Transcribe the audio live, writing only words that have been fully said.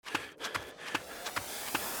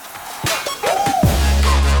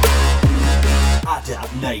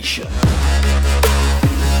Adapt Nation.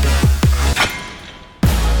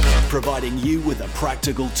 Providing you with the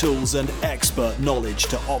practical tools and expert knowledge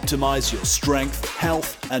to optimize your strength,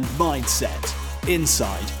 health, and mindset,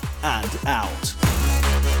 inside and out.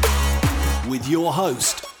 With your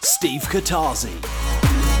host, Steve Katarzy.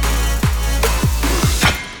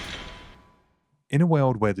 In a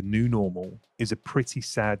world where the new normal is a pretty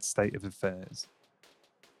sad state of affairs,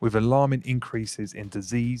 with alarming increases in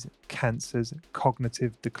disease, cancers,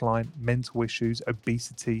 cognitive decline, mental issues,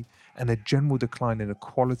 obesity, and a general decline in the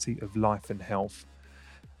quality of life and health,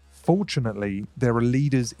 fortunately, there are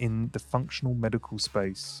leaders in the functional medical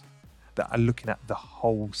space that are looking at the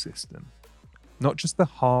whole system. Not just the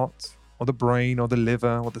heart, or the brain, or the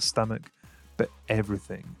liver, or the stomach, but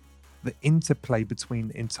everything. The interplay between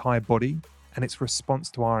the entire body and its response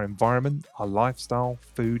to our environment, our lifestyle,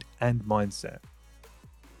 food, and mindset.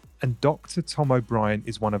 And Dr. Tom O'Brien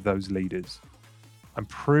is one of those leaders. I'm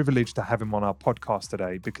privileged to have him on our podcast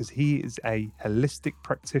today because he is a holistic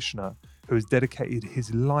practitioner who has dedicated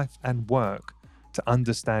his life and work to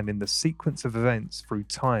understanding the sequence of events through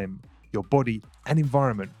time, your body, and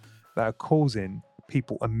environment that are causing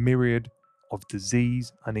people a myriad of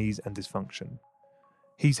disease, unease, and dysfunction.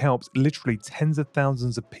 He's helped literally tens of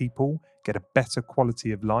thousands of people get a better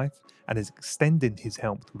quality of life and is extending his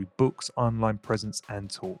help through books, online presence,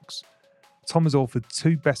 and talks. Tom has authored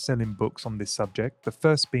 2 best-selling books on this subject, the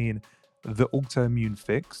first being The Autoimmune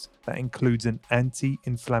Fix, that includes an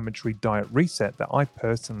anti-inflammatory diet reset that I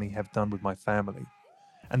personally have done with my family.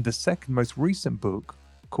 And the second most recent book,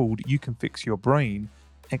 called You Can Fix Your Brain,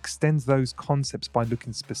 extends those concepts by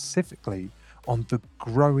looking specifically on the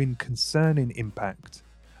growing concerning impact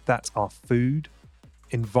that our food,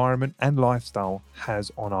 environment, and lifestyle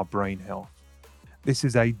has on our brain health. This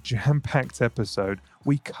is a jam-packed episode.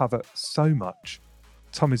 We cover so much.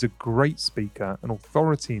 Tom is a great speaker, an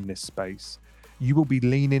authority in this space. You will be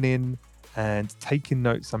leaning in and taking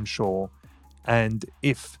notes, I'm sure. And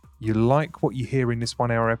if you like what you hear in this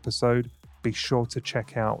 1-hour episode, be sure to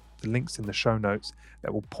check out the links in the show notes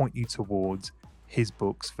that will point you towards his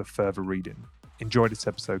books for further reading. Enjoy this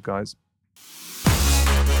episode, guys.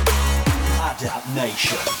 Adapt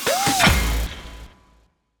Nation.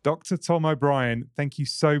 Dr. Tom O'Brien, thank you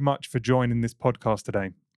so much for joining this podcast today.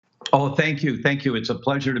 Oh, thank you. Thank you. It's a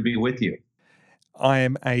pleasure to be with you. I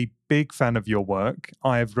am a big fan of your work.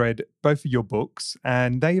 I have read both of your books,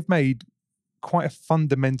 and they have made quite a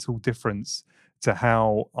fundamental difference to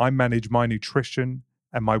how I manage my nutrition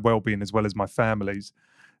and my well-being as well as my family's.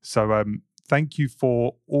 So thank you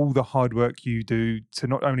for all the hard work you do to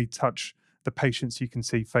not only touch the patients you can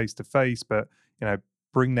see face to face, but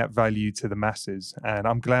bring that value to the masses. And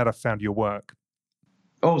I'm glad I found your work.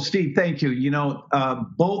 Oh, Steve, thank you.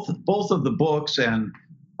 Both of the books and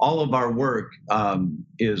all of our work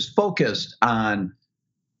is focused on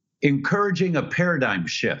encouraging a paradigm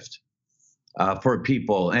shift for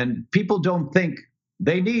people. And people don't think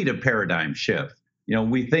they need a paradigm shift.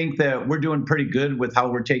 We think that we're doing pretty good with how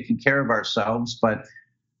we're taking care of ourselves, but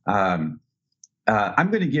I'm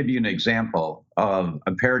going to give you an example of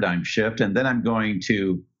a paradigm shift, and then I'm going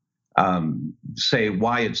to say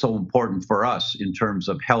why it's so important for us in terms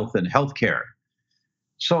of health and healthcare.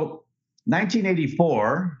 So,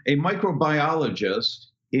 1984, a microbiologist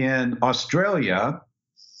in Australia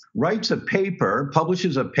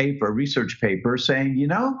publishes a research paper saying,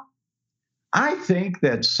 I think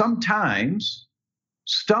that sometimes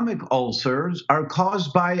stomach ulcers are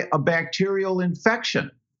caused by a bacterial infection.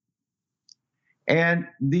 And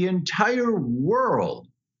the entire world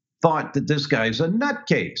thought that this guy's a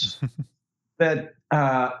nutcase, that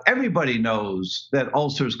everybody knows that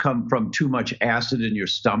ulcers come from too much acid in your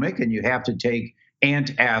stomach, and you have to take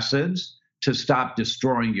antacids to stop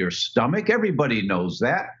destroying your stomach. Everybody knows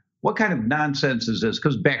that. What kind of nonsense is this?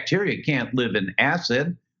 Because bacteria can't live in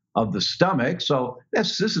acid of the stomach, so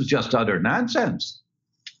this is just utter nonsense.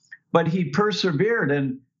 But he persevered,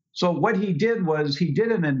 and so what he did was he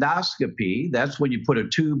did an endoscopy. That's when you put a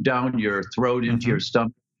tube down your throat into your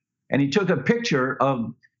stomach. And he took a picture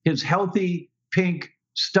of his healthy pink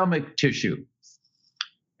stomach tissue.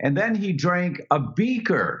 And then he drank a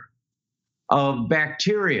beaker of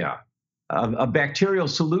bacteria, a bacterial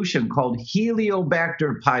solution called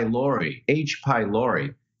Heliobacter pylori, H.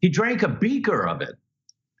 pylori. He drank a beaker of it.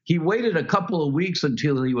 He waited a couple of weeks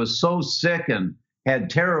until he was so sick and had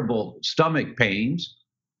terrible stomach pains,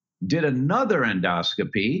 did another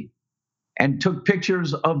endoscopy, and took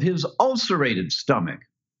pictures of his ulcerated stomach.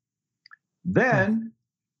 Then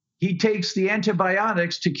he takes the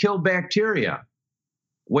antibiotics to kill bacteria,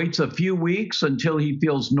 waits a few weeks until he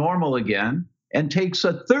feels normal again, and takes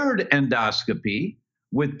a third endoscopy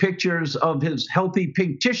with pictures of his healthy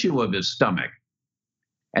pink tissue of his stomach.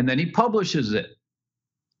 And then he publishes it.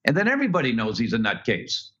 And then everybody knows he's a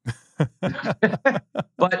nutcase.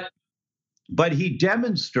 But he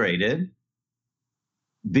demonstrated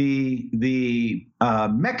the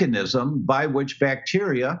mechanism by which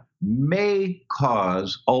bacteria may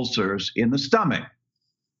cause ulcers in the stomach.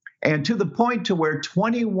 And to the point to where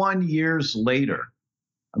 21 years later,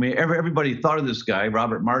 I mean, everybody thought of this guy,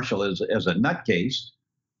 Robert Marshall, as a nutcase,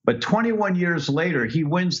 but 21 years later, he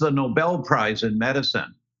wins the Nobel Prize in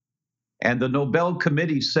medicine. And the Nobel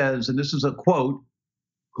Committee says, and this is a quote,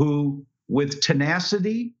 who with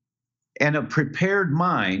tenacity and a prepared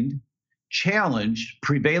mind challenged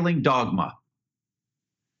prevailing dogma.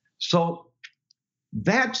 So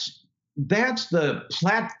that's the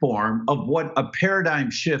platform of what a paradigm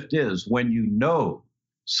shift is, when you know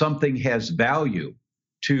something has value,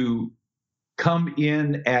 to come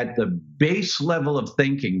in at the base level of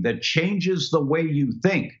thinking that changes the way you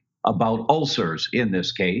think about ulcers in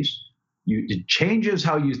this case. It changes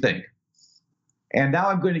how you think. And now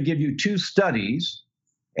I'm going to give you two studies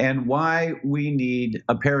and why we need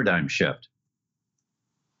a paradigm shift.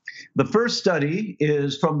 The first study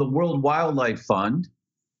is from the World Wildlife Fund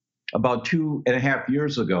about 2.5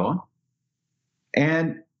 years ago.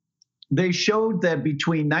 And they showed that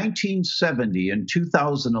between 1970 and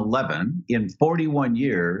 2011, in 41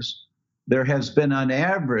 years, there has been on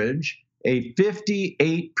average a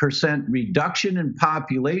 58% reduction in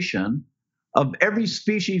population of every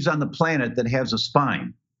species on the planet that has a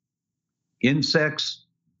spine. Insects,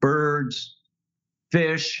 birds,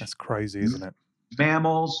 fish. That's crazy, isn't it?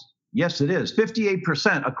 Mammals. Yes, it is.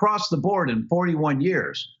 58% across the board in 41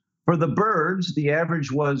 years. For the birds, the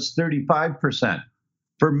average was 35%.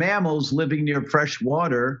 For mammals living near fresh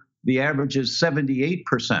water, the average is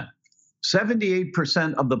 78%.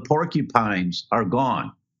 78% of the porcupines are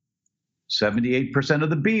gone. 78% of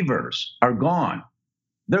the beavers are gone.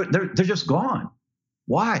 They're just gone.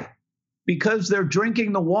 Why? Because they're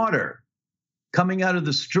drinking the water coming out of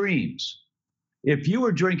the streams. If you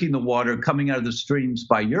were drinking the water coming out of the streams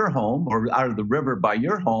by your home or out of the river by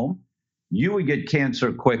your home, you would get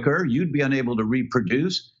cancer quicker. You'd be unable to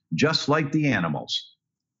reproduce, just like the animals.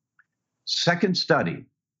 Second study,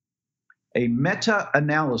 a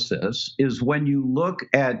meta-analysis is when you look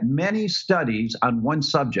at many studies on one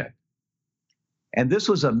subject. And this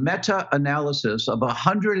was a meta-analysis of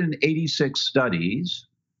 186 studies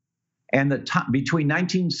and between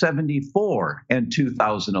 1974 and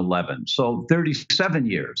 2011, so 37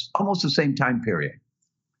 years, almost the same time period,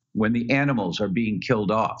 when the animals are being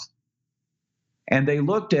killed off. And they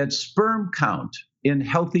looked at sperm count in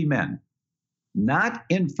healthy men, not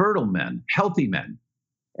infertile men, healthy men.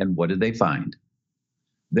 And what did they find?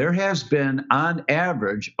 There has been, on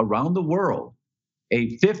average, around the world,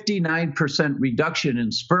 a 59% reduction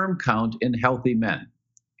in sperm count in healthy men.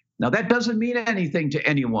 Now, that doesn't mean anything to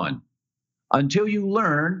anyone until you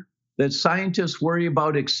learn that scientists worry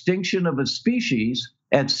about extinction of a species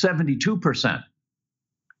at 72%.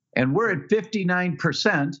 And we're at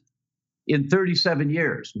 59% in 37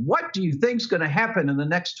 years. What do you think is going to happen in the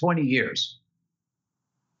next 20 years?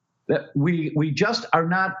 That we just are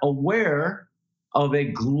not aware of a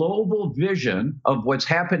global vision of what's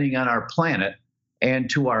happening on our planet and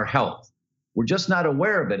to our health. We're just not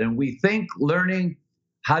aware of it. And we think learning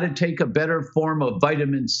how to take a better form of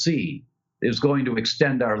vitamin C is going to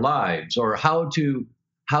extend our lives, or how to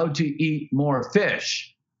eat more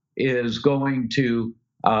fish is going to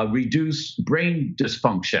reduce brain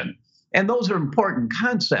dysfunction. And those are important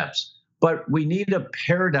concepts, but we need a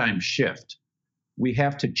paradigm shift. We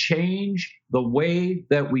have to change the way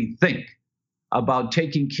that we think about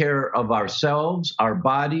taking care of ourselves, our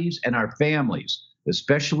bodies, and our families,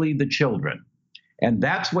 especially the children. And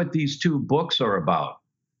that's what these two books are about.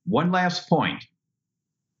 One last point.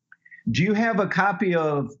 Do you have a copy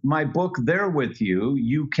of my book there with you,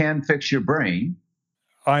 You Can Fix Your Brain?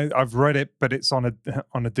 I've read it, but it's on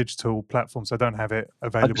a digital platform, so I don't have it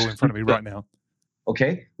available in front of me right now.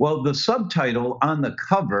 Okay. Well, the subtitle on the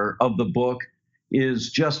cover of the book is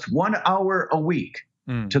just 1 hour a week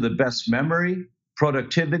to the best memory,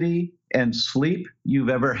 productivity, and sleep you've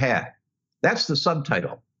ever had. That's the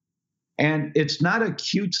subtitle. And it's not a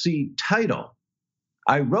cutesy title.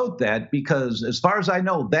 I wrote that because, as far as I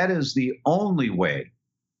know, that is the only way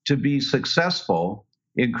to be successful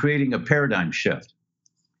in creating a paradigm shift,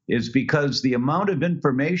 is because the amount of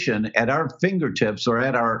information at our fingertips, or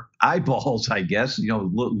at our eyeballs, I guess,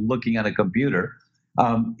 looking at a computer,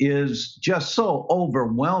 is just so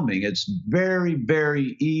overwhelming. It's very,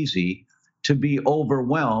 very easy to be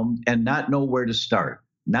overwhelmed and not know where to start.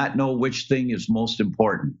 not know which thing is most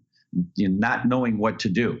important, not knowing what to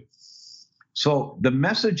do. So the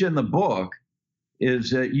message in the book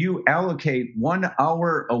is that you allocate 1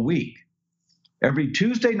 hour a week, every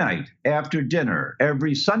Tuesday night after dinner,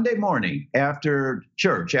 every Sunday morning after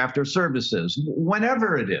church, after services,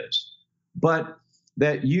 whenever it is, but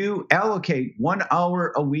that you allocate 1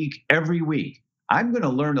 hour a week every week. I'm going to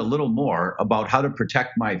learn a little more about how to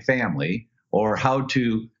protect my family or how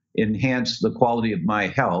to enhance the quality of my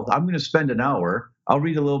health. I'm going to spend an hour. I'll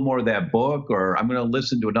read a little more of that book, or I'm going to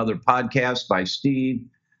listen to another podcast by Steve.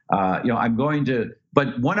 I'm going to,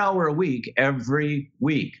 but 1 hour a week every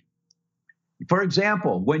week. For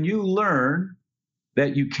example, when you learn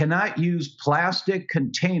that you cannot use plastic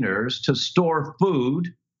containers to store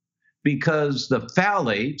food because the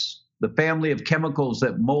phthalates, the family of chemicals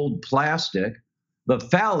that mold plastic, the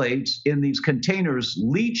phthalates in these containers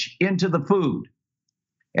leach into the food.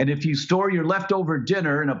 And if you store your leftover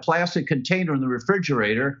dinner in a plastic container in the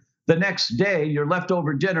refrigerator, the next day your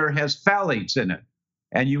leftover dinner has phthalates in it,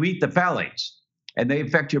 and you eat the phthalates, and they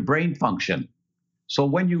affect your brain function. So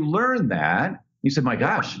when you learn that, you say, my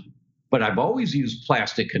gosh, but I've always used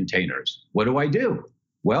plastic containers. What do I do?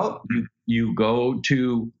 Well, you go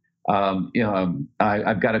to,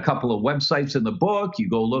 I've got a couple of websites in the book. You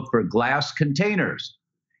go look for glass containers.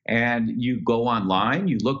 And you go online,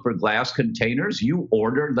 you look for glass containers, you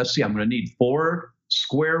order, let's see, I'm going to need 4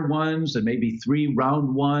 square ones and maybe 3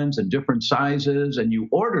 round ones and different sizes, and you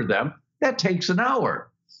order them. That takes an hour.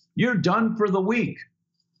 You're done for the week.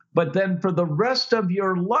 But then for the rest of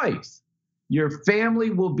your life, your family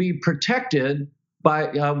will be protected by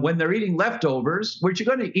when they're eating leftovers, which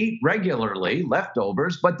you're going to eat regularly,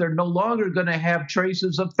 leftovers, but they're no longer going to have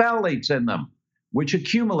traces of phthalates in them, which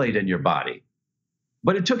accumulate in your body.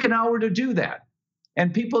 But it took an hour to do that.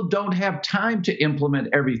 And people don't have time to implement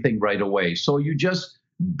everything right away. So you just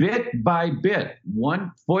bit by bit,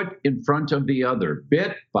 1 foot in front of the other,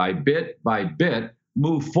 bit by bit,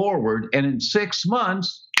 move forward. And in 6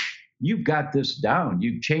 months, you've got this down.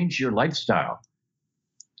 You've changed your lifestyle.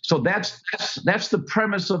 So that's the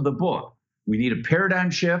premise of the book. We need a paradigm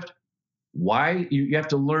shift. Why you have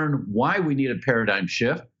to learn why we need a paradigm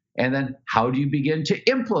shift. And then how do you begin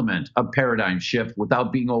to implement a paradigm shift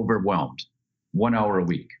without being overwhelmed? 1 hour a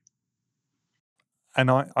week.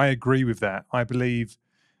 And I agree with that. I believe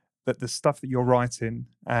that the stuff that you're writing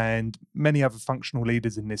and many other functional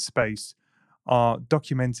leaders in this space are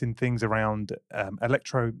documenting things around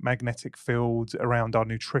electromagnetic fields, around our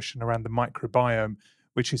nutrition, around the microbiome,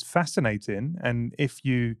 which is fascinating. And if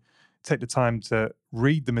you take the time to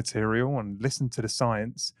read the material and listen to the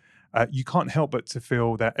science, you can't help but to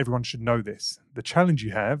feel that everyone should know this. The challenge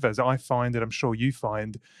you have, as I find, and I'm sure you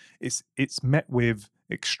find, is it's met with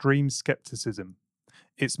extreme skepticism.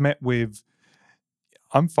 It's met with,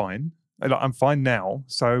 I'm fine. I'm fine now.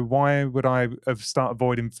 So why would I have started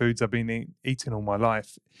avoiding foods I've been eating all my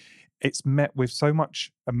life? It's met with so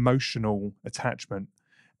much emotional attachment.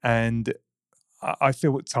 And I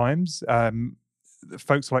feel at times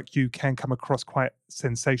folks like you can come across quite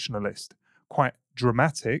sensationalist, quite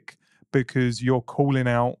dramatic, because you're calling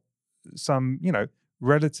out some,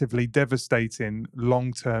 relatively devastating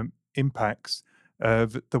long-term impacts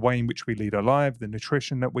of the way in which we lead our life, the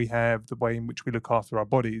nutrition that we have, the way in which we look after our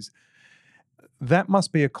bodies. That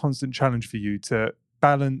must be a constant challenge for you to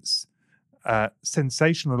balance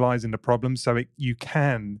sensationalizing the problem so you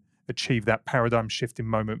can achieve that paradigm shifting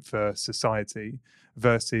moment for society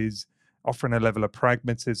versus offering a level of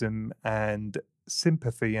pragmatism and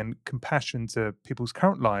sympathy and compassion to people's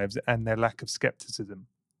current lives and their lack of skepticism.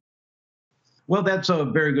 Well, that's a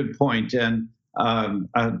very good point. And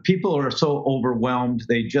people are so overwhelmed,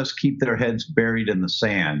 they just keep their heads buried in the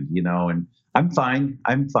sand, and I'm fine.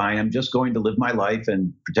 I'm just going to live my life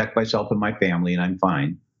and protect myself and my family, and I'm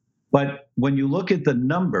fine. But when you look at the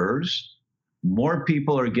numbers, more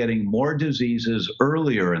people are getting more diseases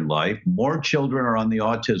earlier in life. More children are on the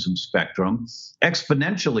autism spectrum,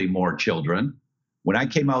 exponentially more children. When I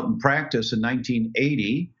came out in practice in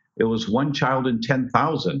 1980, it was 1 child in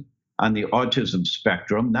 10,000 on the autism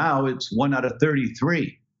spectrum. Now it's 1 out of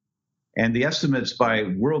 33. And the estimates by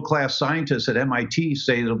world-class scientists at MIT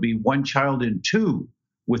say it'll be 1 child in 2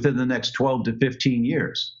 within the next 12 to 15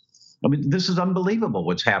 years. I mean, this is unbelievable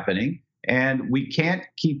what's happening. And we can't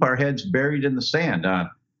keep our heads buried in the sand.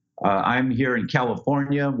 I'm here in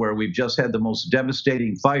California, where we've just had the most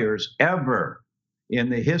devastating fires ever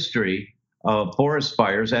in the history of forest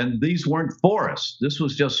fires. And these weren't forests. This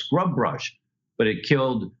was just scrub brush, but it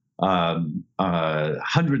killed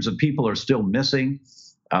hundreds of people are still missing.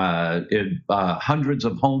 Hundreds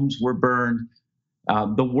of homes were burned.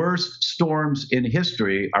 The worst storms in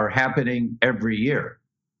history are happening every year.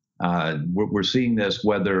 We're seeing this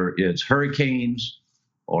whether it's hurricanes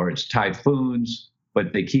or it's typhoons,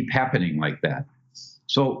 but they keep happening like that.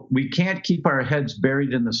 So we can't keep our heads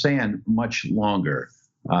buried in the sand much longer.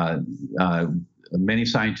 Many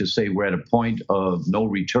scientists say we're at a point of no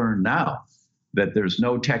return now, that there's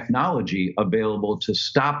no technology available to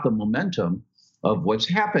stop the momentum of what's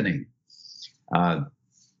happening.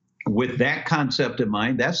 With that concept in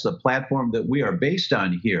mind, that's the platform that we are based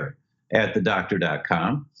on here at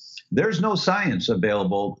thedoctor.com. There's no science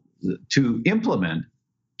available to implement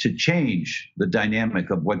to change the dynamic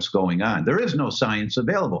of what's going on. There is no science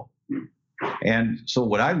available. And so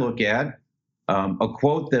what I look at, a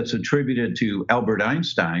quote that's attributed to Albert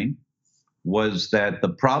Einstein was that the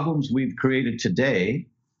problems we've created today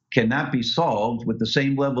cannot be solved with the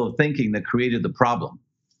same level of thinking that created the problem.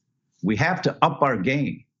 We have to up our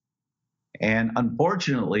game. And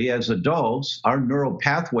unfortunately, as adults, our neural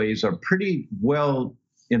pathways are pretty well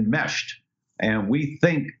enmeshed, and we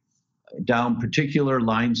think down particular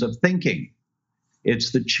lines of thinking.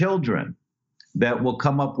 It's the children that will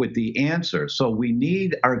come up with the answer. So we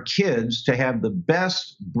need our kids to have the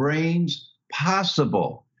best brains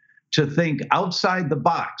possible to think outside the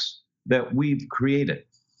box that we've created,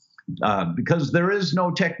 because there is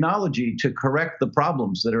no technology to correct the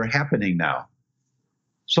problems that are happening now.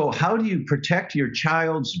 So how do you protect your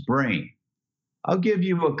child's brain? I'll give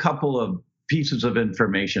you a couple of pieces of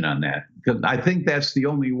information on that, because I think that's the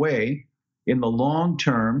only way in the long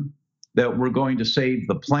term that we're going to save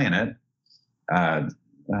the planet.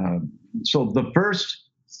 So the first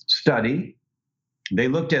study, they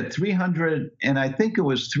looked at 300, and I think it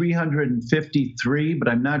was 353, but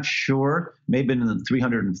I'm not sure, maybe in the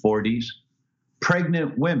 340s,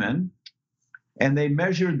 pregnant women, and they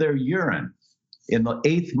measured their urine in the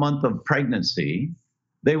 8th month of pregnancy.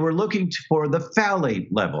 They were looking for the phthalate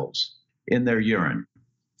levels in their urine.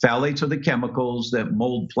 Phthalates are the chemicals that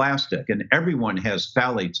mold plastic, and everyone has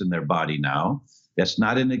phthalates in their body now. That's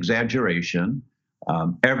not an exaggeration.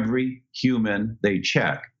 Every human they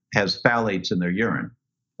check has phthalates in their urine.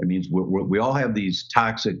 That means we all have these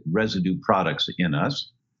toxic residue products in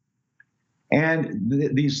us. And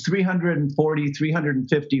these 340,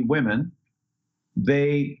 350 women,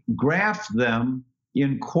 they graphed them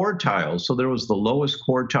in quartiles. So there was the lowest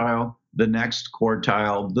quartile, the next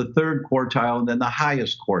quartile, the third quartile, and then the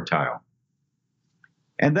highest quartile.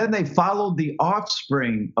 And then they followed the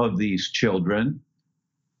offspring of these children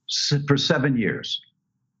for 7 years.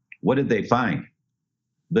 What did they find?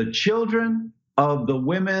 The children of the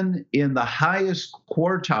women in the highest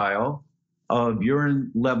quartile of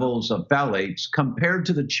urine levels of phthalates compared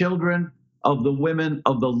to the children of the women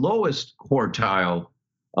of the lowest quartile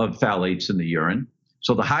of phthalates in the urine.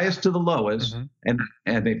 So the highest to the lowest, and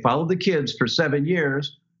they followed the kids for 7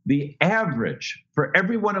 years. The average for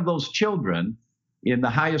every one of those children in the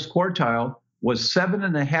highest quartile was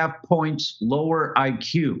 7.5 points lower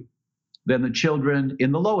IQ than the children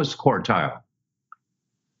in the lowest quartile.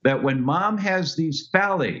 That when mom has these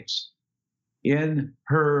phthalates in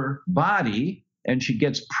her body and she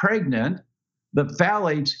gets pregnant, the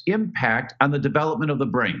phthalates impact on the development of the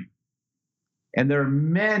brain. And there are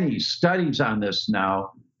many studies on this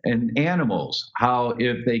now in animals, how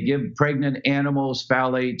if they give pregnant animals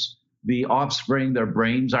phthalates, the offspring, their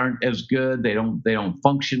brains aren't as good. They don't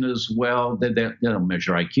function as well. They don't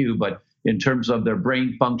measure IQ, but in terms of their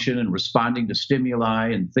brain function and responding to stimuli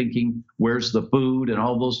and thinking, where's the food and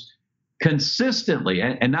all those consistently.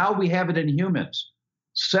 And now we have it in humans,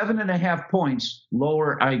 7.5 points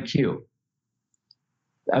lower IQ.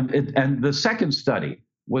 And the second study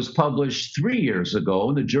was published 3 years ago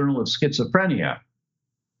in the Journal of Schizophrenia.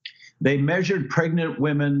 They measured pregnant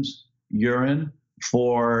women's urine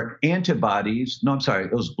for antibodies. No, I'm sorry,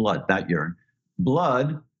 it was blood, not urine.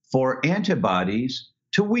 Blood for antibodies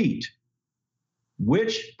to wheat.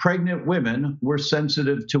 Which pregnant women were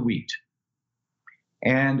sensitive to wheat?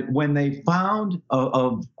 And when they found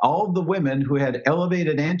of all the women who had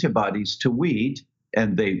elevated antibodies to wheat,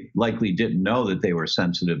 and they likely didn't know that they were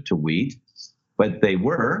sensitive to wheat, but they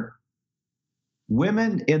were,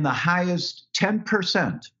 women in the highest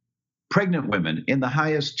 10%, pregnant women in the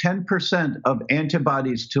highest 10% of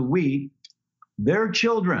antibodies to wheat, their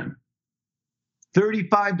children,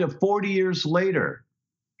 35 to 40 years later,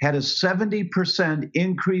 had a 70%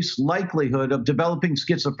 increased likelihood of developing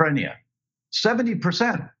schizophrenia.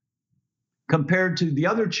 70%, compared to the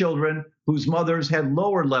other children whose mothers had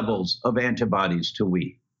lower levels of antibodies to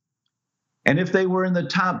wheat. And if they were in the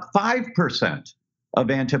top 5%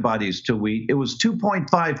 of antibodies to wheat, it was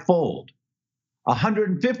 2.5-fold,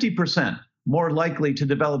 150% more likely to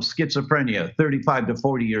develop schizophrenia 35 to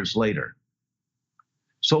 40 years later.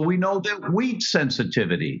 So we know that wheat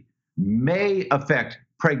sensitivity may affect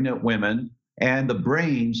pregnant women and the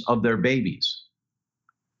brains of their babies.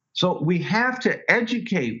 So we have to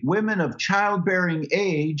educate women of childbearing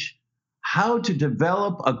age how to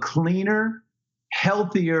develop a cleaner,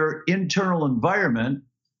 healthier internal environment.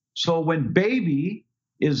 So when baby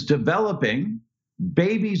is developing,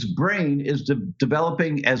 baby's brain is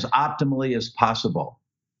developing as optimally as possible.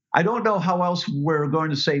 I don't know how else we're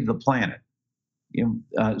going to save the planet.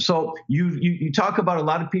 So you talk about a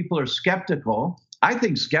lot of people are skeptical. I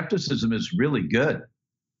think skepticism is really good.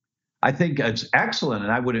 I think it's excellent,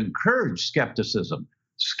 and I would encourage skepticism.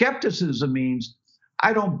 Skepticism means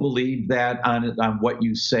I don't believe that on what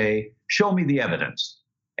you say. Show me the evidence.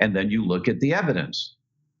 And then you look at the evidence.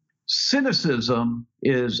 Cynicism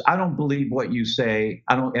is I don't believe what you say.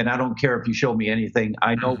 I don't care if you show me anything.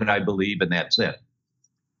 I know what I believe, and that's it.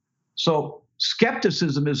 So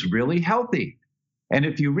skepticism is really healthy. And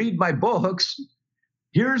if you read my books,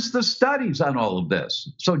 here's the studies on all of this.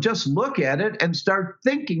 So just look at it and start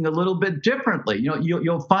thinking a little bit differently.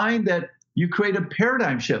 You'll find that you create a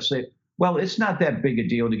paradigm shift. Say, well, it's not that big a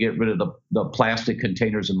deal to get rid of the plastic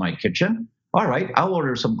containers in my kitchen. All right, I'll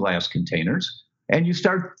order some glass containers. And you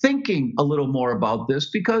start thinking a little more about this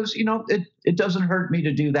because, it doesn't hurt me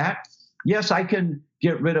to do that. Yes, I can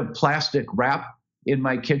get rid of plastic wrap in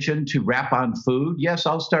my kitchen to wrap on food. Yes,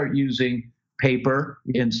 I'll start using paper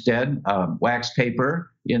instead, wax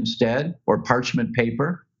paper instead, or parchment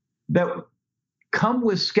paper. That come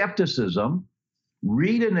with skepticism,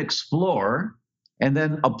 read and explore, and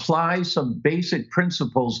then apply some basic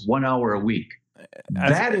principles 1 hour a week.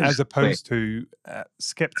 As opposed to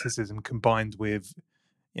skepticism combined with,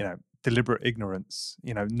 deliberate ignorance,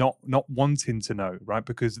 not wanting to know, right?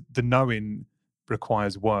 Because the knowing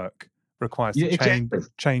requires work, requires to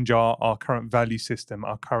change our current value system,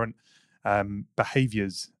 our current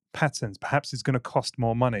behaviors, patterns. Perhaps it's going to cost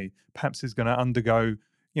more money. Perhaps it's going to undergo,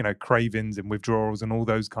 cravings and withdrawals and all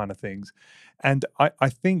those kind of things. And I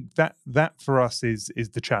think that for us is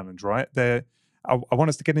the challenge, right? I want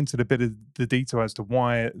us to get into the bit of the detail as to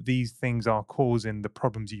why these things are causing the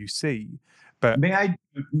problems you see. But may I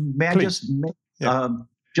just make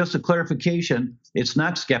just a clarification? It's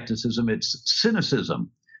not skepticism; it's cynicism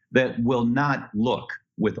that will not look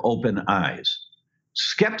with open eyes.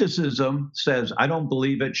 Skepticism says, "I don't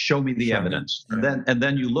believe it. Show me the evidence," and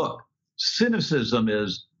then you look. Cynicism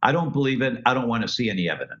is, "I don't believe it. I don't want to see any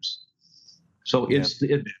evidence." So it's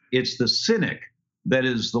the cynic that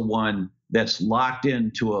is the one that's locked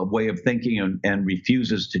into a way of thinking and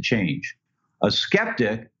refuses to change. A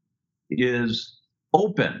skeptic is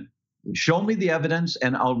open. Show me the evidence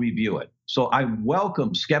and I'll review it. So I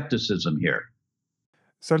welcome skepticism here.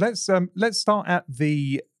 So let's start at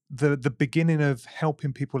the beginning of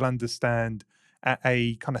helping people understand at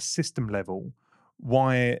a kind of system level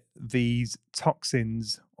why these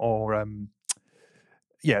toxins or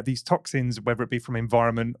these toxins, whether it be from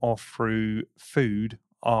environment or through food,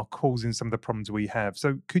 are causing some of the problems we have.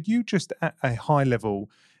 So could you just at a high level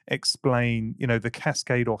explain, the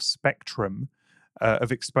cascade or spectrum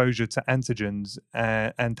of exposure to antigens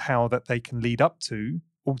and how that they can lead up to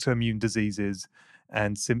autoimmune diseases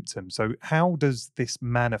and symptoms? So how does this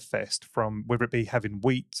manifest from whether it be having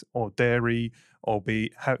wheat or dairy or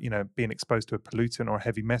being exposed to a pollutant or a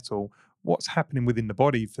heavy metal? What's happening within the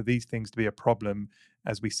body for these things to be a problem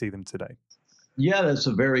as we see them today? Yeah, that's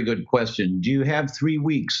a very good question. Do you have 3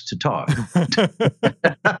 weeks to talk?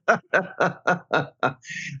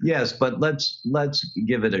 Yes, but let's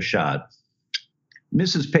give it a shot.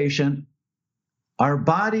 Mrs. Patient, our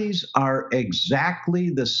bodies are exactly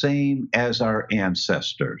the same as our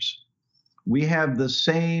ancestors. We have the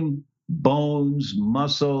same bones,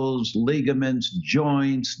 muscles, ligaments,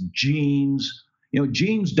 joints, genes.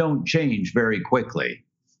 Genes don't change very quickly.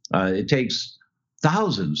 It takes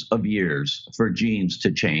thousands of years for genes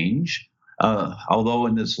to change. Although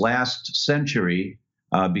in this last century,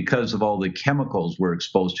 because of all the chemicals we're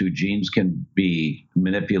exposed to, genes can be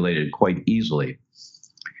manipulated quite easily.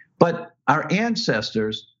 But our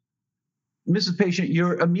ancestors, Mrs. Patient,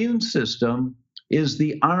 your immune system is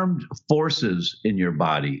the armed forces in your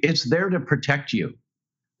body. It's there to protect you.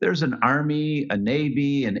 There's an Army, a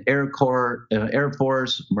Navy, an Air Corps, Air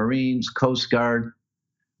Force, Marines, Coast Guard,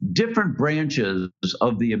 different branches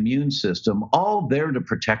of the immune system, all there to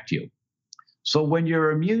protect you. So when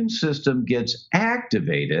your immune system gets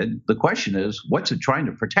activated, the question is, what's it trying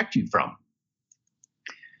to protect you from?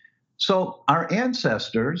 So our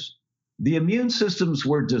ancestors, The immune systems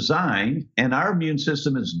were designed, and our immune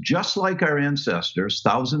system is just like our ancestors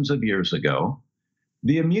thousands of years ago.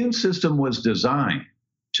 The immune system was designed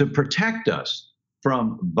to protect us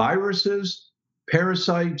from viruses,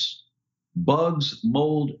 parasites, bugs,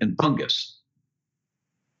 mold, and fungus.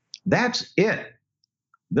 That's it.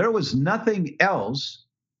 There was nothing else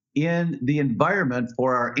in the environment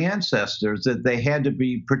for our ancestors that they had to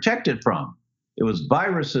be protected from. It was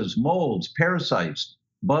viruses, molds, parasites,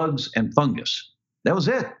 bugs, and fungus. That was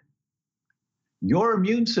it. Your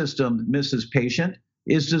immune system, Mrs. Patient,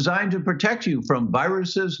 is designed to protect you from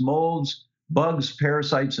viruses, molds, bugs,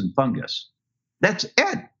 parasites, and fungus. That's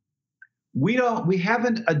it. We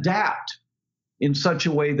haven't adapted in such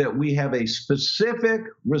a way that we have a specific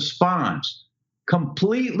response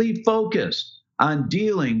completely focused on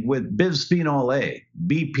dealing with bisphenol A,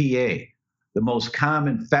 BPA, the most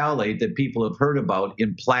common phthalate that people have heard about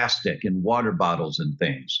in plastic, in water bottles and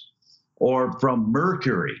things, or from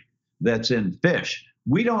mercury that's in fish.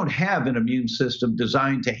 We don't have an immune system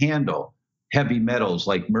designed to handle heavy metals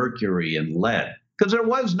like mercury and lead, because there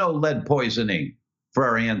was no lead poisoning for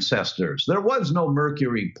our ancestors. There was no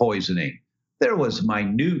mercury poisoning. There was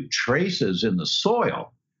minute traces in the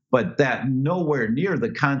soil, but that nowhere near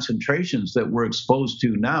the concentrations that we're exposed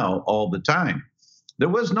to now all the time. There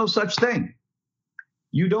was no such thing.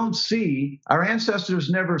 You don't see, our ancestors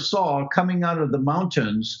never saw coming out of the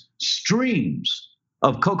mountains streams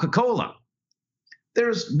of Coca-Cola.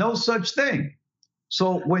 There's no such thing.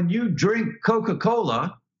 So when you drink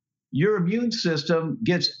Coca-Cola, your immune system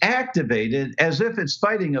gets activated as if it's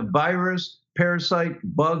fighting a virus, parasite,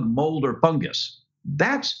 bug, mold, or fungus.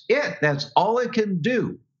 That's it. That's all it can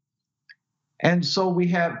do. And so we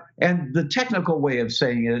have, and the technical way of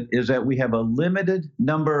saying it is that we have a limited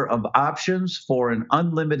number of options for an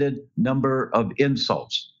unlimited number of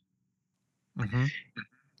insults. Mm-hmm.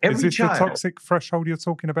 Is this the toxic threshold you're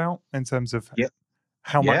talking about in terms of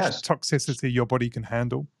how much toxicity your body can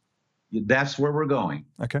handle? That's where we're going.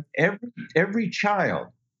 Okay. Every child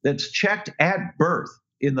that's checked at birth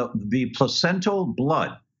in the placental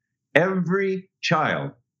blood, every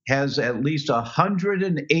child has at least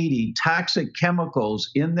 180 toxic chemicals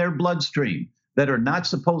in their bloodstream that are not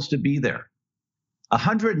supposed to be there.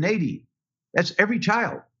 180. That's every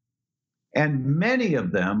child. And many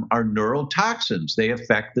of them are neurotoxins. They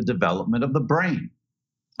affect the development of the brain.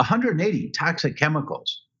 180 toxic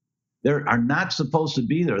chemicals. They are not supposed to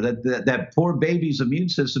be there. That poor baby's immune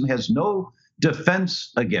system has no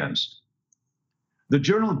defense against. The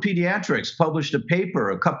Journal of Pediatrics published a paper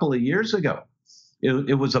a couple of years ago.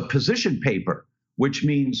 It was a position paper, which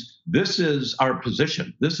means this is our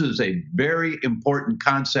position. This is a very important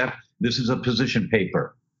concept. This is a position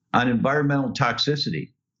paper on environmental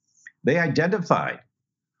toxicity. They identified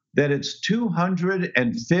that it's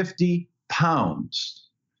 250 pounds.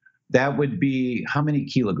 That would be how many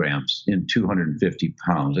kilograms in 250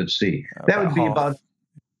 pounds? Let's see. That would be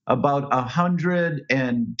about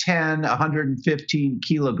 110, 115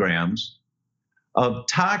 kilograms of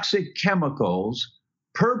toxic chemicals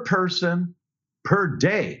per person per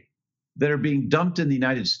day that are being dumped in the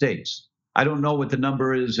United States. I don't know what the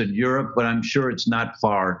number is in Europe, but I'm sure it's not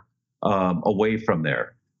far away from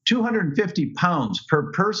there. 250 pounds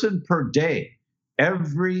per person per day,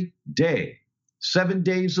 every day, 7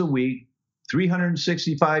 days a week,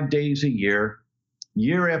 365 days a year,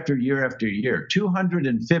 year after year after year,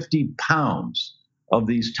 250 pounds of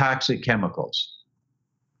these toxic chemicals.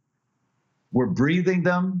 We're breathing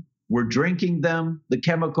them, we're drinking them, the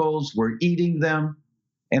chemicals, we're eating them,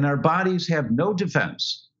 and our bodies have no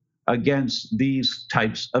defense against these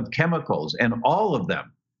types of chemicals, and all of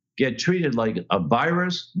them get treated like a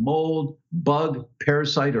virus, mold, bug,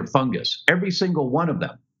 parasite, or fungus, every single one of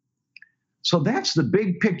them. So that's the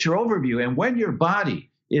big picture overview. And when your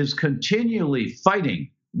body is continually fighting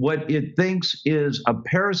what it thinks is a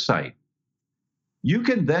parasite, you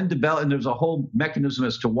can then develop, and there's a whole mechanism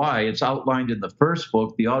as to why. It's outlined in the first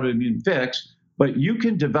book, The Autoimmune Fix, but you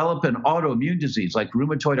can develop an autoimmune disease like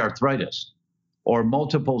rheumatoid arthritis or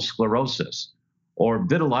multiple sclerosis or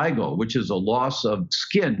vitiligo, which is a loss of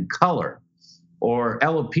skin color, or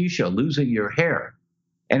alopecia, losing your hair.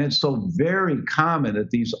 And it's so very common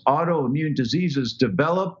that these autoimmune diseases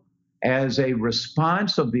develop as a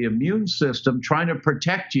response of the immune system trying to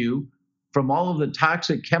protect you from all of the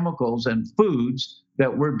toxic chemicals and foods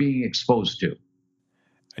that we're being exposed to.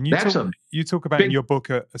 And you talk about in your book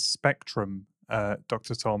a spectrum,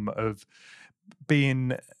 Dr. Tom, of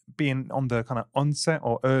being on the kind of onset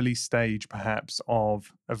or early stage, perhaps,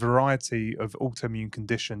 of a variety of autoimmune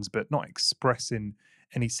conditions, but not expressing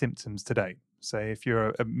any symptoms today. Say if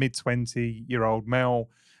you're a mid-20-year-old male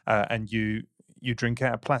and you drink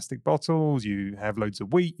out of plastic bottles, you have loads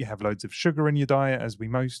of wheat, you have loads of sugar in your diet, as we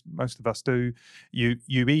most of us do. You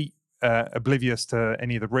eat oblivious to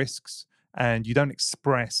any of the risks, and you don't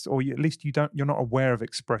express, or at least you're not aware of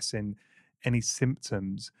expressing any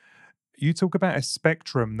symptoms. You talk about a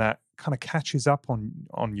spectrum that kind of catches up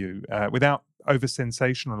on you without over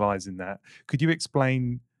sensationalizing that. Could you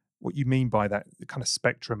explain what you mean by that kind of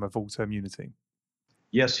spectrum of autoimmunity?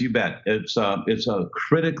 Yes, you bet. It's a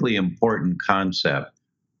critically important concept.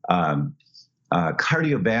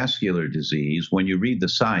 Cardiovascular disease, when you read the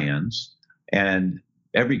science, and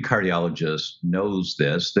every cardiologist knows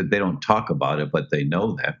this, that they don't talk about it, but they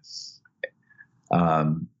know that.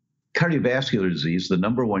 Cardiovascular disease, the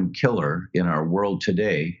number one killer in our world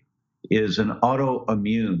today, is an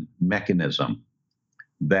autoimmune mechanism,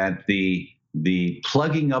 that the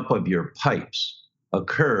plugging up of your pipes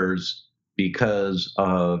occurs because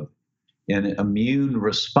of an immune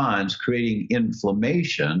response creating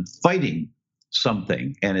inflammation, fighting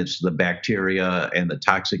something. And it's the bacteria and the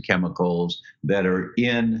toxic chemicals that are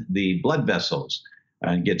in the blood vessels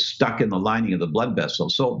and get stuck in the lining of the blood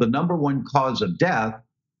vessels. So the number one cause of death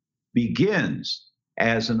begins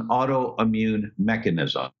as an autoimmune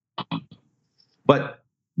mechanism. But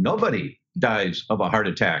nobody dies of a heart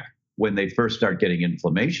attack when they first start getting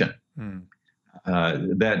inflammation.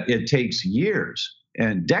 That it takes years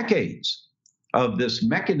and decades of this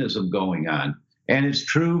mechanism going on. And it's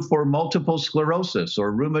true for multiple sclerosis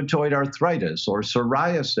or rheumatoid arthritis or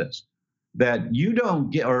psoriasis, that you don't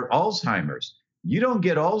get, or Alzheimer's. You don't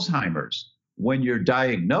get Alzheimer's when you're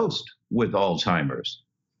diagnosed with Alzheimer's.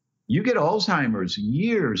 You get Alzheimer's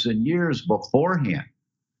years and years beforehand,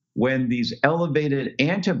 when these elevated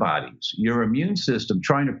antibodies, your immune system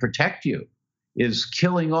trying to protect you, is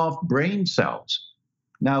killing off brain cells.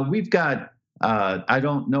 Now, we've got, I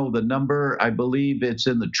don't know the number, I believe it's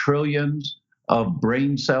in the trillions of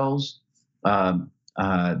brain cells.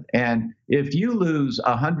 And if you lose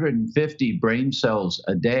 150 brain cells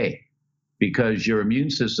a day because your immune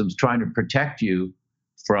system's trying to protect you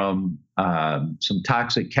from some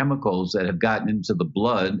toxic chemicals that have gotten into the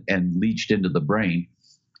blood and leached into the brain,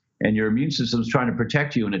 and your immune system is trying to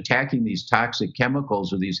protect you and attacking these toxic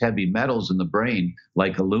chemicals or these heavy metals in the brain,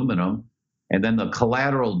 like aluminum, and then the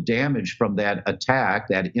collateral damage from that attack,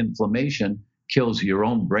 that inflammation, kills your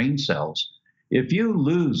own brain cells. If you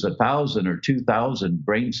lose 1,000 or 2,000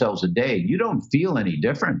 brain cells a day, you don't feel any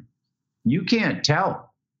different. You can't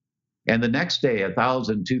tell. And the next day,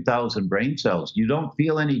 1,000, 2,000 brain cells, you don't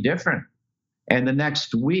feel any different. And the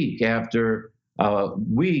next week, after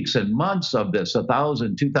weeks and months of this,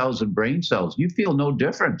 1,000, 2,000 brain cells, you feel no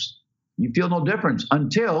difference. You feel no difference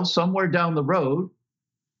until somewhere down the road,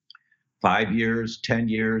 5 years, 10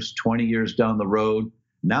 years, 20 years down the road,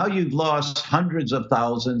 now you've lost hundreds of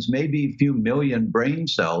thousands, maybe a few million brain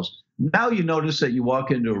cells. Now you notice that you walk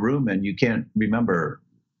into a room and you can't remember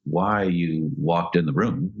why you walked in the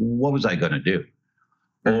room. What was I going to do?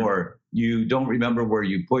 Or you don't remember where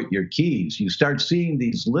you put your keys. You start seeing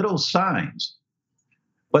these little signs.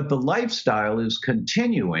 But the lifestyle is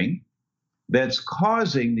continuing that's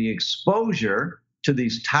causing the exposure to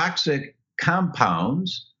these toxic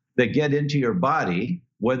compounds that get into your body,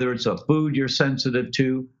 whether it's a food you're sensitive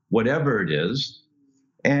to, whatever it is,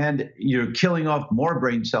 and you're killing off more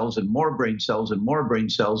brain cells and more brain cells and more brain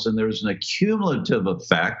cells, and there's an accumulative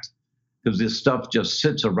effect because this stuff just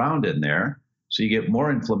sits around in there. So you get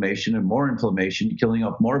more inflammation and more inflammation, killing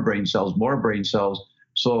off more brain cells, more brain cells.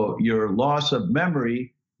 So your loss of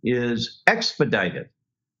memory is expedited.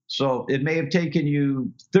 So it may have taken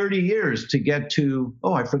you 30 years to get to,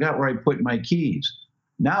 oh, I forgot where I put my keys.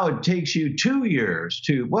 Now it takes you 2 years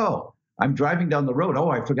to, well, I'm driving down the road. Oh,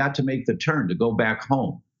 I forgot to make the turn to go back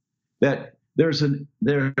home. That there's an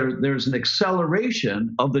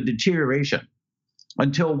acceleration of the deterioration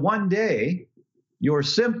until one day your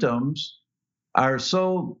symptoms are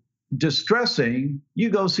so distressing, you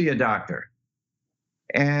go see a doctor.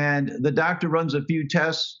 And the doctor runs a few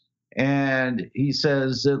tests and he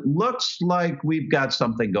says, it looks like we've got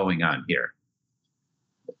something going on here.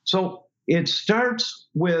 So it starts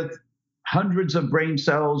with hundreds of brain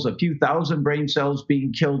cells, a few thousand brain cells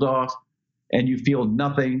being killed off, and you feel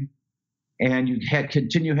nothing. And you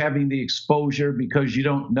continue having the exposure because you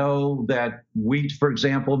don't know that wheat, for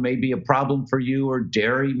example, may be a problem for you, or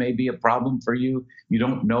dairy may be a problem for you. You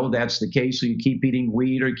don't know that's the case, so you keep eating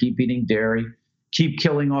wheat or keep eating dairy, keep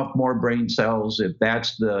killing off more brain cells if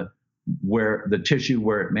that's the tissue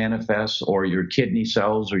where it manifests, or your kidney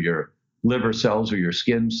cells or your liver cells or your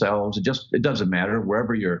skin cells. It doesn't matter.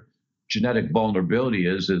 Wherever your genetic vulnerability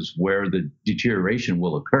is where the deterioration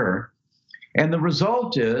will occur. And the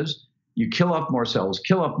result is you kill off more cells,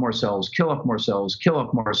 kill off more cells, kill off more cells, kill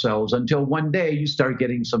off more cells until one day you start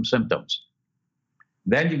getting some symptoms.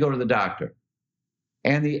 Then you go to the doctor.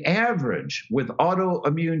 And the average with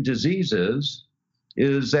autoimmune diseases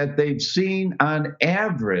is that they've seen on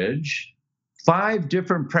average 5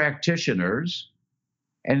 different practitioners,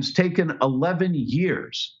 and it's taken 11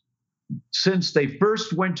 years since they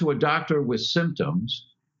first went to a doctor with symptoms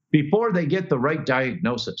before they get the right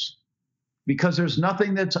diagnosis. Because there's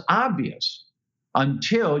nothing that's obvious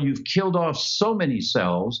until you've killed off so many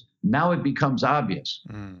cells. Now it becomes obvious.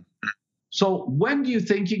 So when do you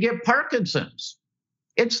think you get Parkinson's?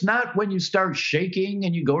 It's not when you start shaking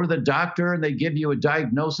and you go to the doctor and they give you a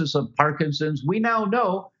diagnosis of Parkinson's. We now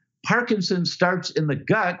know Parkinson's starts in the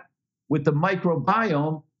gut with the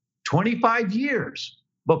microbiome 25 years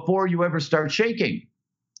before you ever start shaking.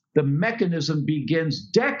 The mechanism begins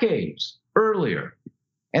decades earlier.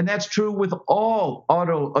 And that's true with all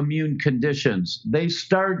autoimmune conditions. They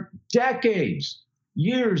start decades,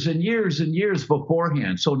 years and years and years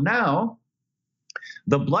beforehand. So now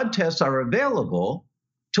the blood tests are available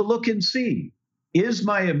to look and see, is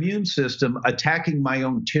my immune system attacking my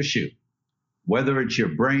own tissue? Whether it's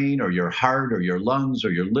your brain or your heart or your lungs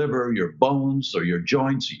or your liver, your bones or your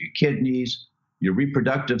joints or your kidneys, your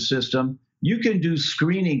reproductive system. You can do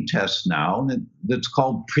screening tests now that's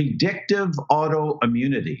called predictive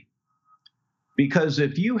autoimmunity. Because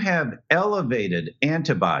if you have elevated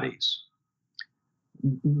antibodies,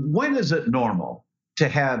 when is it normal to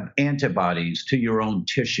have antibodies to your own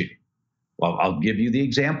tissue? Well, I'll give you the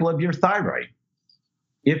example of your thyroid.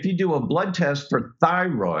 If you do a blood test for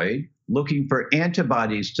thyroid, looking for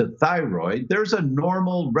antibodies to thyroid, there's a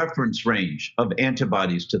normal reference range of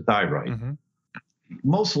antibodies to thyroid. Mm-hmm.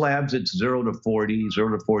 Most labs, it's 0 to 40,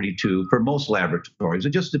 0 to 42 for most laboratories.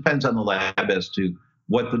 It just depends on the lab as to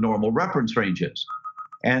what the normal reference range is.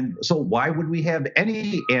 And so why would we have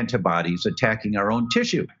any antibodies attacking our own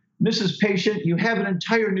tissue? Mrs. Patient, you have an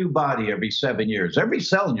entire new body every 7 years. Every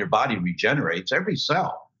cell in your body regenerates, every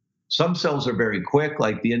cell. Some cells are very quick,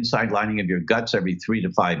 like the inside lining of your guts every 3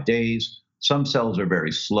 to 5 days. Some cells are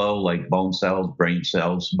very slow, like bone cells, brain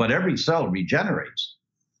cells, but every cell regenerates.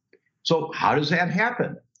 So how does that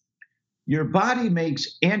happen? Your body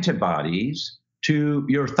makes antibodies to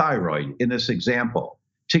your thyroid, in this example,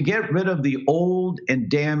 to get rid of the old and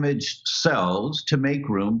damaged cells to make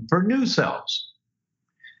room for new cells.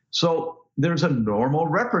 So there's a normal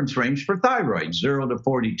reference range for thyroid, 0 to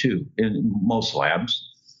 42 in most labs.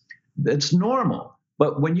 That's normal.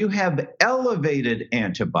 But when you have elevated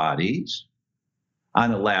antibodies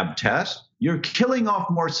on a lab test, you're killing off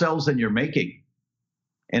more cells than you're making.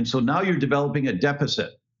 And so now you're developing a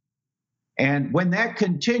deficit. And when that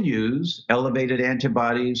continues, elevated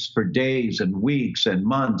antibodies for days and weeks and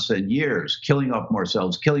months and years, killing off more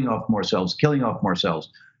cells, killing off more cells, killing off more cells,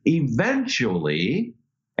 eventually,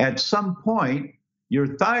 at some point,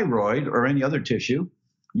 your thyroid or any other tissue,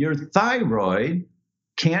 your thyroid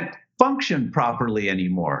can't function properly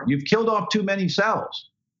anymore. You've killed off too many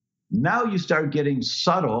cells. Now you start getting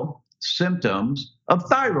subtle symptoms of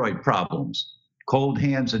thyroid problems. Cold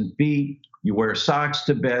hands and feet, you wear socks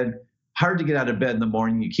to bed, hard to get out of bed in the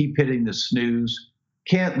morning, you keep hitting the snooze,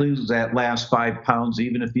 can't lose that last 5 pounds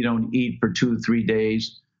even if you don't eat for 2 or 3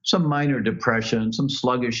 days, some minor depression, some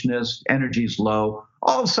sluggishness, energy's low,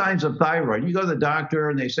 all signs of thyroid. You go to the doctor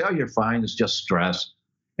and they say, oh, you're fine, it's just stress.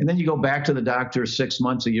 And then you go back to the doctor 6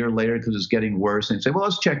 months, a year later because it's getting worse, and they say, well,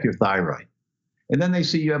 let's check your thyroid. And then they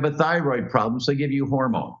see you have a thyroid problem, so they give you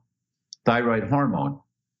thyroid hormone.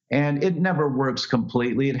 And it never works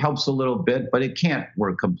completely. It helps a little bit, but it can't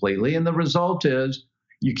work completely. And the result is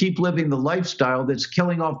you keep living the lifestyle that's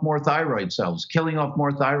killing off more thyroid cells, killing off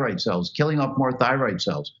more thyroid cells, killing off more thyroid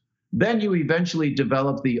cells. Then you eventually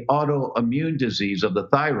develop the autoimmune disease of the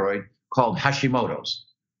thyroid called Hashimoto's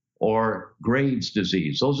or Graves'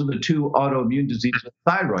 disease. Those are the 2 autoimmune diseases of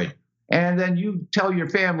the thyroid. And then you tell your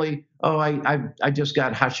family, oh, I just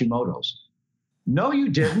got Hashimoto's. No, you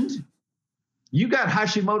didn't. You got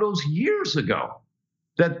Hashimoto's years ago.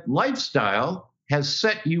 That lifestyle has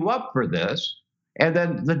set you up for this. And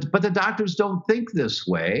then, but the doctors don't think this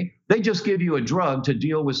way. They just give you a drug to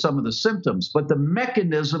deal with some of the symptoms, but the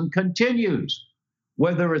mechanism continues.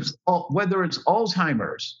 Whether it's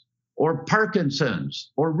Alzheimer's or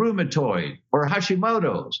Parkinson's or rheumatoid or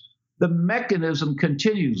Hashimoto's, the mechanism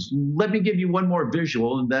continues. Let me give you one more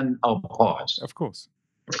visual and then I'll pause. Of course.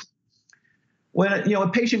 When a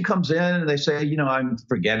patient comes in and they say, I'm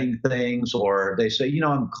forgetting things, or they say,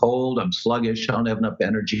 I'm cold, I'm sluggish, I don't have enough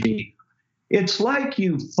energy. It's like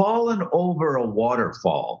you've fallen over a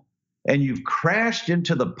waterfall and you've crashed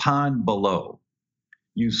into the pond below.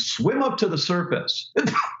 You swim up to the surface.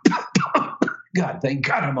 God, thank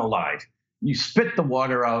God I'm alive. You spit the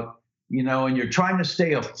water out, and you're trying to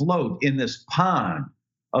stay afloat in this pond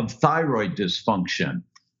of thyroid dysfunction,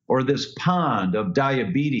 or this pond of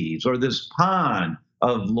diabetes, or this pond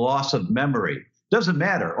of loss of memory. Doesn't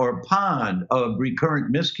matter. Or a pond of recurrent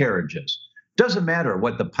miscarriages. Doesn't matter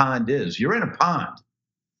what the pond is. You're in a pond.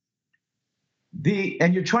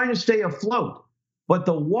 And you're trying to stay afloat. But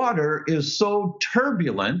the water is so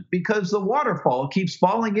turbulent because the waterfall keeps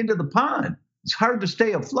falling into the pond. It's hard to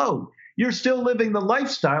stay afloat. You're still living the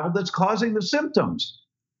lifestyle that's causing the symptoms.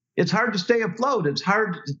 It's hard to stay afloat. It's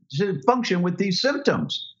hard to function with these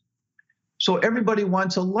symptoms. So everybody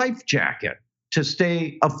wants a life jacket to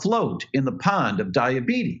stay afloat in the pond of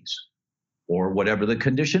diabetes or whatever the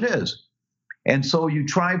condition is. And so you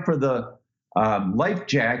try for the life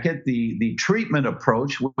jacket, the treatment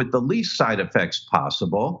approach with the least side effects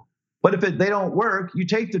possible. But if they don't work, you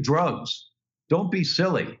take the drugs. Don't be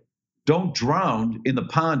silly. Don't drown in the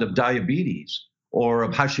pond of diabetes or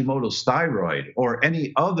of Hashimoto's thyroid or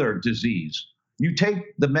any other disease. You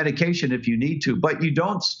take the medication if you need to, but you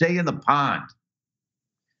don't stay in the pond.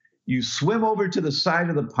 You swim over to the side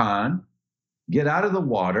of the pond, get out of the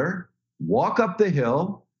water, walk up the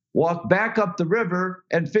hill, walk back up the river,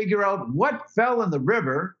 and figure out what fell in the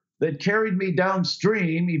river that carried me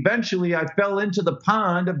downstream. Eventually, I fell into the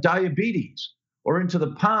pond of diabetes or into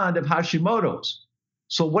the pond of Hashimoto's.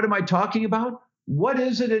 So what am I talking about? What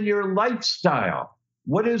is it in your lifestyle?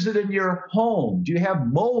 What is it in your home? Do you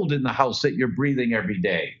have mold in the house that you're breathing every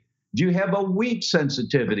day? Do you have a wheat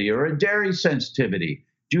sensitivity or a dairy sensitivity?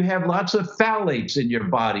 Do you have lots of phthalates in your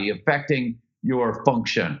body affecting your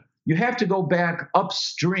function? You have to go back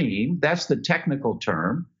upstream. That's the technical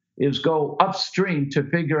term, is go upstream to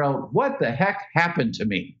figure out what the heck happened to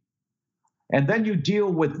me. And then you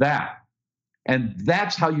deal with that. And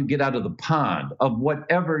that's how you get out of the pond of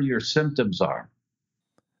whatever your symptoms are.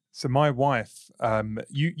 So my wife,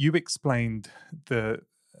 you explained the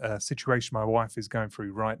situation my wife is going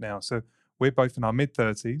through right now. So we're both in our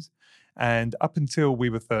mid-30s, and up until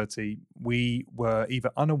we were 30, we were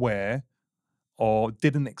either unaware or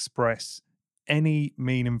didn't express any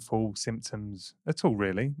meaningful symptoms at all,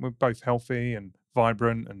 really. We're both healthy and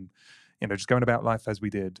vibrant and, just going about life as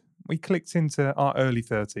we did. We clicked into our early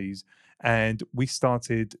 30s and we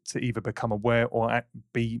started to either become aware or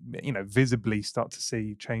visibly start to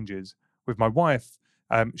see changes. With my wife,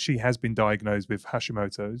 she has been diagnosed with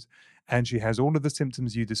Hashimoto's and she has all of the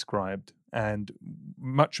symptoms you described, and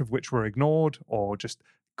much of which were ignored or just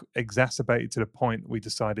exacerbated to the point we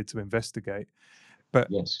decided to investigate.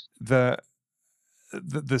 But yes, the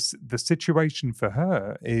situation for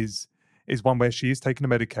her is one where she is taking a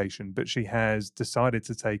medication, but she has decided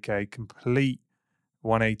to take a complete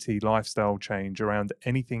 180 lifestyle change around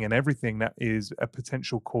anything and everything that is a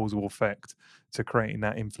potential causal effect to creating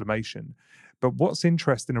that inflammation. But what's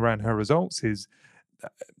interesting around her results is,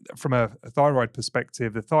 from a thyroid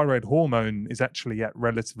perspective, the thyroid hormone is actually at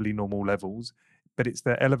relatively normal levels, but it's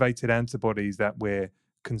the elevated antibodies that we're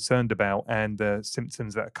concerned about and the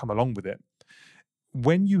symptoms that come along with it.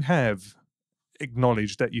 When you have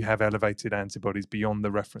acknowledged that you have elevated antibodies beyond the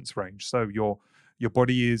reference range, so your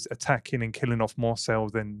body is attacking and killing off more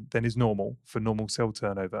cells than is normal for normal cell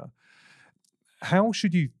turnover, how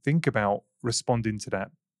should you think about responding to that?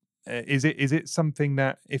 Is it something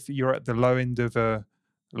that if you're at the low end of the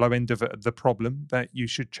problem that you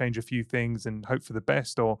should change a few things and hope for the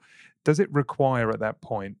best, or does it require at that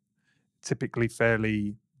point typically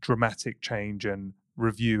fairly dramatic change and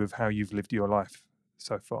review of how you've lived your life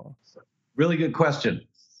so far? Really good question.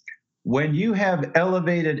 When you have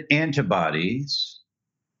elevated antibodies,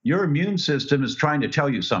 your immune system is trying to tell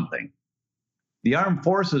you something. The armed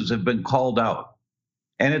forces have been called out,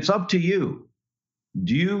 and it's up to you.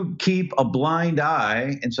 Do you keep a blind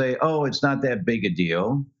eye and say, oh, it's not that big a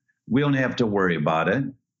deal, we don't have to worry about it?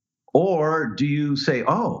 Or do you say,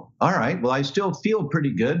 oh, all right, well, I still feel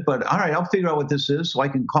pretty good, but all right, I'll figure out what this is so I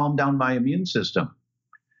can calm down my immune system?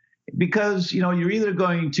 Because, you're either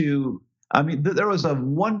going to, there was a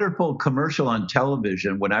wonderful commercial on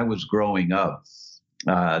television when I was growing up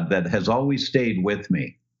that has always stayed with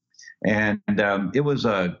me. And it was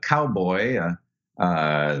a cowboy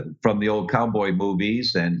from the old cowboy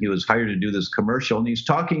movies, and he was hired to do this commercial, and he's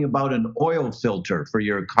talking about an oil filter for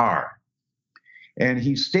your car. And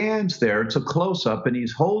he stands there, it's a close-up, and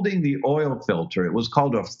he's holding the oil filter. It was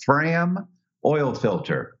called a Fram oil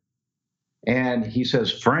filter. And he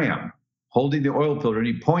says, Fram, holding the oil filter, and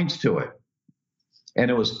he points to it.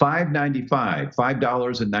 And it was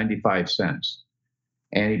 $5.95.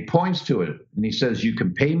 And he points to it and he says, "You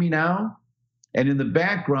can pay me now." And in the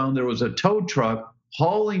background, there was a tow truck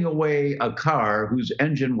hauling away a car whose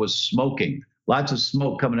engine was smoking, lots of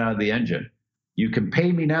smoke coming out of the engine. "You can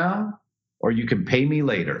pay me now, or you can pay me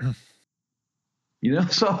later."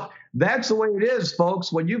 So that's the way it is,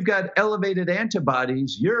 folks. When you've got elevated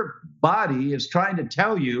antibodies, your body is trying to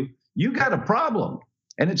tell you, you got a problem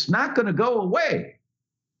and it's not going to go away.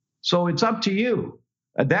 So it's up to you.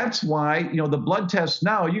 That's why, the blood tests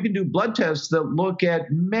now, you can do blood tests that look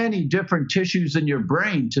at many different tissues in your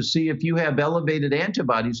brain to see if you have elevated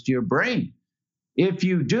antibodies to your brain. If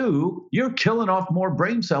you do, you're killing off more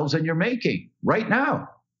brain cells than you're making right now.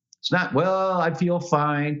 It's not, well, I feel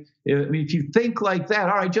fine. I mean, if you think like that,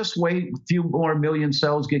 all right, just wait, a few more million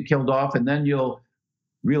cells get killed off, and then you'll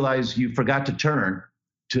realize you forgot to turn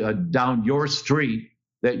down your street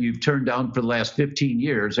that you've turned down for the last 15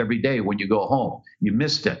 years every day when you go home. You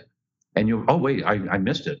missed it. And oh, wait, I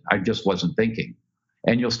missed it. I just wasn't thinking.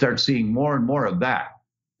 And you'll start seeing more and more of that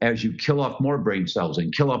as you kill off more brain cells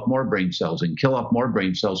and kill off more brain cells and kill off more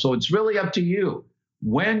brain cells. So it's really up to you.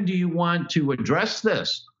 When do you want to address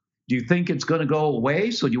this? Do you think it's going to go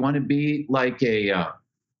away? So do you want to be like a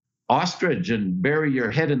ostrich and bury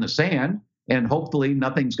your head in the sand and hopefully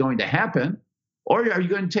nothing's going to happen? Or are you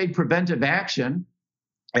going to take preventive action,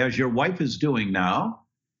 as your wife is doing now,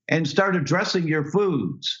 and start addressing your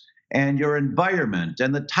foods and your environment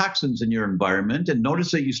and the toxins in your environment, and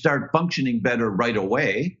notice that you start functioning better right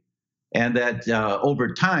away, and that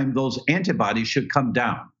over time, those antibodies should come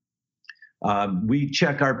down. We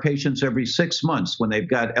check our patients every 6 months when they've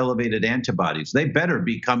got elevated antibodies. They better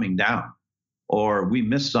be coming down, or we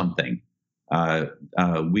missed something.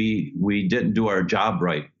 We didn't do our job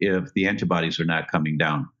right if the antibodies are not coming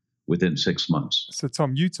down within 6 months. So,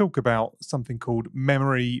 Tom, you talk about something called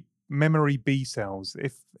memory B cells.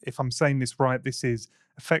 If I'm saying this right, this is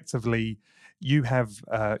effectively you have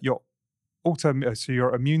your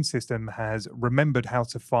immune system has remembered how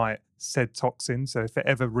to fight said toxin. So if it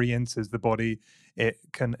ever re-enters the body, it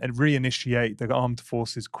can reinitiate the armed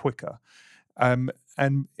forces quicker. And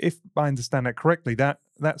if I understand that correctly, that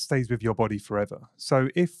stays with your body forever. So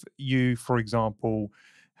if you, for example,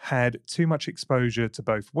 had too much exposure to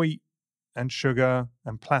both wheat and sugar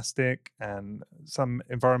and plastic and some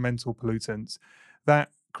environmental pollutants, that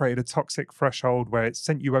created a toxic threshold where it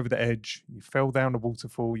sent you over the edge. You fell down a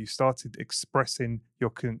waterfall. You started expressing your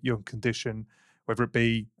condition, whether it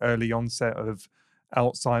be early onset of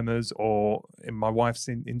Alzheimer's, or in my wife's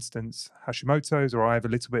instance, Hashimoto's, or I have a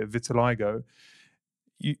little bit of vitiligo.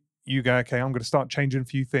 You go, okay, I'm going to start changing a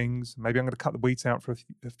few things. Maybe I'm going to cut the wheat out for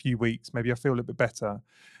a few weeks. Maybe I feel a little bit better.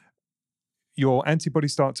 Your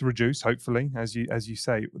antibodies start to reduce, hopefully, as you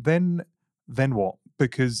say. Then what?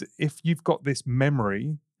 Because if you've got this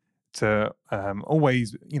memory to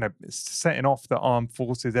always, setting off the armed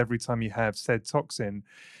forces every time you have said toxin,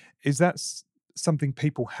 is that something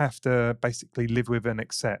people have to basically live with and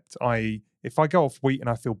accept? I.e., if I go off wheat and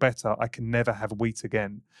I feel better, I can never have wheat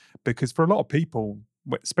again. Because for a lot of people,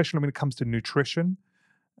 especially when it comes to nutrition,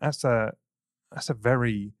 that's a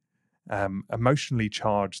very emotionally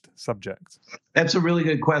charged subject. That's a really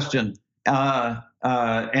good question.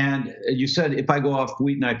 And you said, if I go off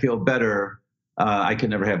wheat and I feel better, I can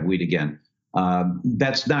never have wheat again.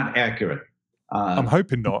 That's not accurate. I'm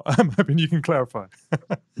hoping not. I'm hoping you can clarify.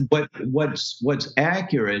 But what's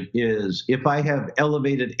accurate is, if I have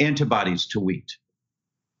elevated antibodies to wheat,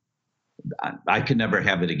 I can never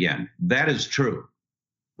have it again. That is true.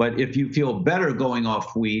 But if you feel better going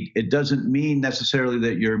off wheat, it doesn't mean necessarily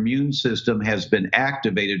that your immune system has been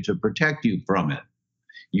activated to protect you from it.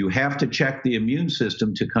 You have to check the immune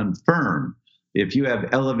system to confirm if you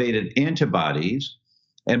have elevated antibodies.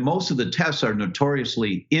 And most of the tests are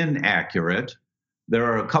notoriously inaccurate. There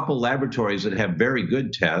are a couple laboratories that have very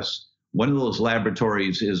good tests. One of those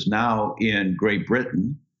laboratories is now in Great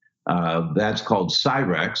Britain. That's called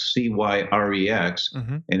Cyrex, Cyrex,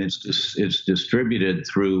 and it's distributed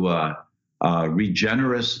through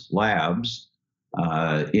Regeneris Labs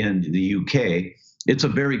in the UK. It's a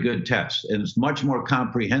very good test, and it's much more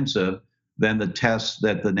comprehensive than the tests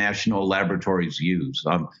that the national laboratories use.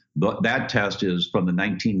 That test is from the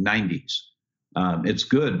 1990s. It's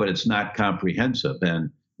good, but it's not comprehensive,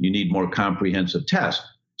 and you need more comprehensive tests.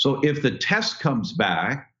 So if the test comes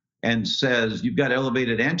back and says you've got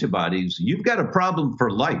elevated antibodies, you've got a problem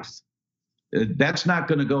for life. That's not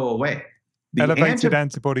going to go away. Elevated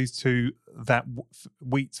antibodies to that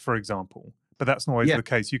wheat, for example. But that's not always the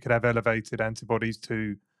case. You could have elevated antibodies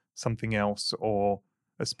to something else or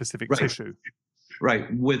a specific tissue. Right.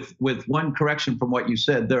 With one correction from what you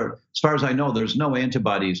said, as far as I know, there's no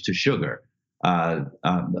antibodies to sugar.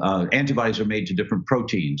 Antibodies are made to different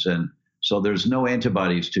proteins, and so there's no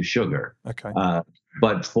antibodies to sugar. Okay.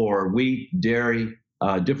 But for wheat, dairy,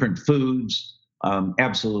 different foods,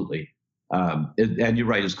 absolutely. And you're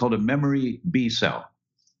right, it's called a memory B cell.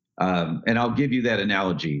 And I'll give you that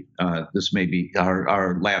analogy. This may be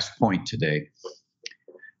our last point today.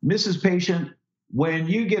 Mrs. Patient, when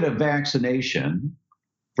you get a vaccination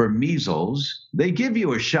for measles, they give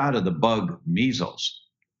you a shot of the bug measles.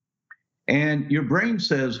 And your brain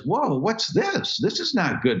says, whoa, what's this? This is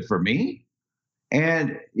not good for me.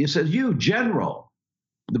 And it says, you, general.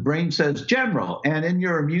 The brain says, general. And in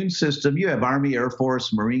your immune system, you have Army, Air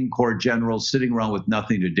Force, Marine Corps generals sitting around with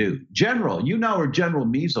nothing to do. General, you now are General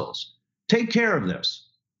Measles. Take care of this.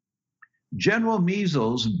 General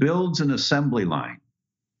Measles builds an assembly line.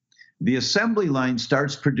 The assembly line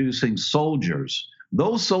starts producing soldiers.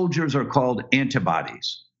 Those soldiers are called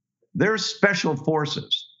antibodies. They're special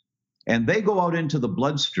forces. And they go out into the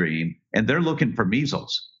bloodstream and they're looking for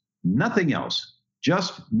measles, nothing else,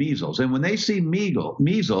 just measles. And when they see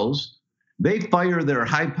measles, they fire their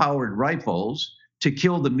high-powered rifles to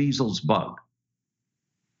kill the measles bug.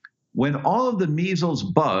 When all of the measles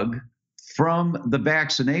bug from the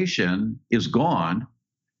vaccination is gone,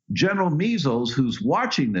 General Measles, who's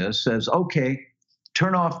watching this, says, okay,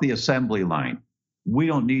 turn off the assembly line. We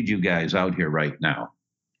don't need you guys out here right now.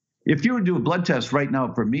 If you were to do a blood test right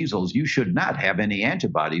now for measles, you should not have any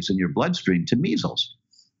antibodies in your bloodstream to measles,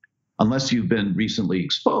 unless you've been recently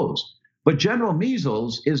exposed. But General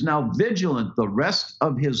Measles is now vigilant the rest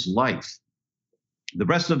of his life. The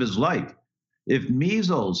rest of his life. If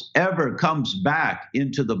measles ever comes back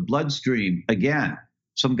into the bloodstream again,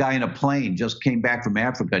 some guy in a plane just came back from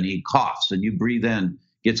Africa and he coughs and you breathe in,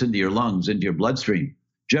 gets into your lungs, into your bloodstream.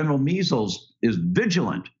 General Measles is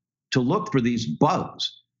vigilant to look for these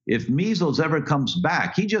bugs. If measles ever comes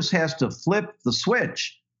back, he just has to flip the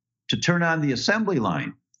switch to turn on the assembly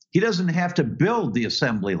line. He doesn't have to build the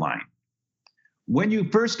assembly line. When you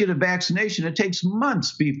first get a vaccination, it takes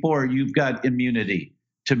months before you've got immunity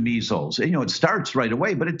to measles. You know, it starts right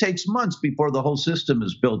away, but it takes months before the whole system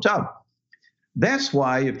is built up. That's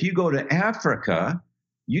why if you go to Africa,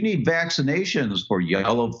 you need vaccinations for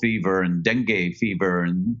yellow fever and dengue fever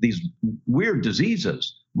and these weird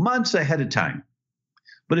diseases months ahead of time.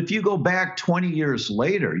 But if you go back 20 years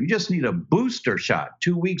later, you just need a booster shot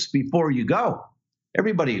 2 weeks before you go.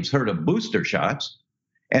 Everybody's heard of booster shots.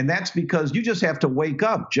 And that's because you just have to wake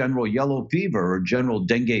up General Yellow Fever or General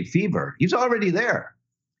Dengue Fever. He's already there.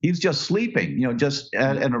 He's just sleeping, just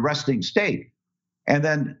at an resting state. And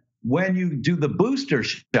then when you do the booster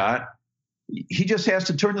shot, he just has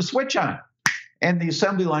to turn the switch on. And the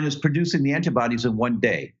assembly line is producing the antibodies in 1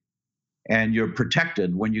 day. And you're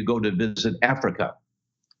protected when you go to visit Africa.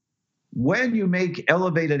 When you make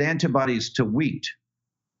elevated antibodies to wheat,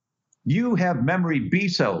 you have memory B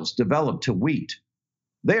cells developed to wheat.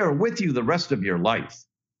 They are with you the rest of your life.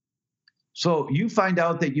 So you find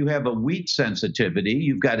out that you have a wheat sensitivity,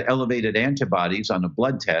 you've got elevated antibodies on a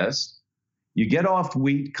blood test, you get off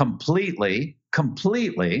wheat completely.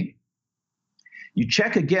 You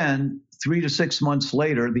check again 3 to 6 months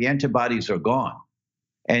later, the antibodies are gone.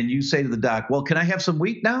 And you say to the doc, well, can I have some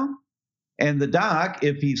wheat now? And the doc,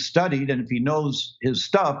 if he's studied and if he knows his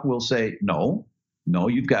stuff, will say, no,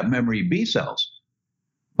 you've got memory B cells.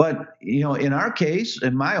 But, in our case,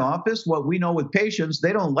 in my office, what we know with patients,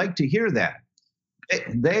 they don't like to hear that.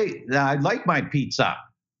 I like my pizza,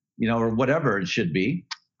 or whatever it should be.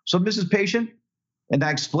 So, Mrs. Patient, and I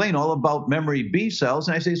explain all about memory B cells.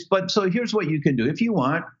 And I say, so here's what you can do. If you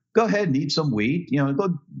want, go ahead and eat some wheat.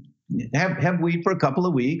 Go have wheat for a couple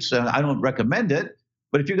of weeks. I don't recommend it.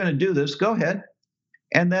 But if you're going to do this, go ahead.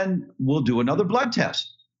 And then we'll do another blood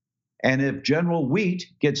test. And if General Wheat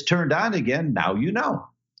gets turned on again, now you know.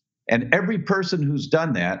 And every person who's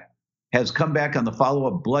done that has come back on the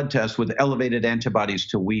follow-up blood test with elevated antibodies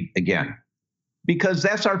to wheat again. Because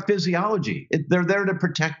that's our physiology. They're there to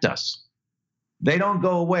protect us. They don't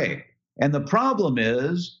go away. And the problem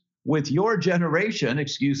is with your generation,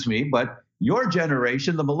 but your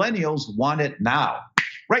generation, the millennials, want it now,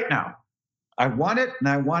 right now. I want it and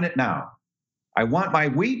I want it now. I want my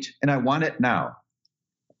wheat and I want it now.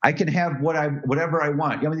 I can have whatever I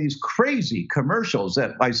want. These crazy commercials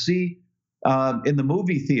that I see in the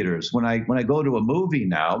movie theaters when I go to a movie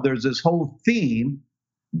now. There's this whole theme,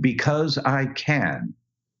 because I can.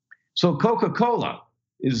 So Coca-Cola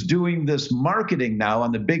is doing this marketing now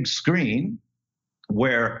on the big screen,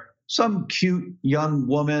 where some cute young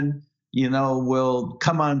woman, will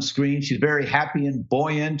come on screen. She's very happy and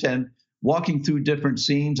buoyant, and walking through different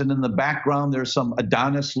scenes, and in the background there's some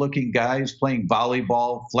Adonis-looking guys playing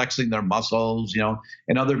volleyball, flexing their muscles,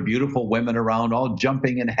 and other beautiful women around, all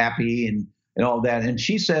jumping and happy and all that. And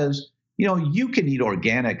she says, you can eat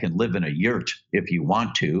organic and live in a yurt if you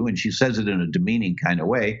want to. And she says it in a demeaning kind of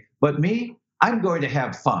way. But me, I'm going to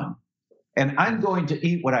have fun. And I'm going to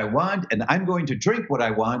eat what I want, and I'm going to drink what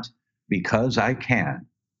I want because I can.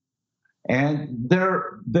 And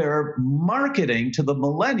they're marketing to the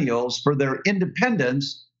millennials for their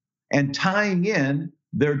independence and tying in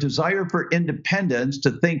their desire for independence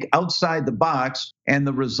to think outside the box. And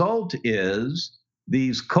the result is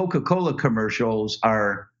these Coca-Cola commercials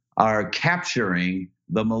are capturing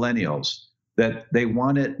the millennials, that they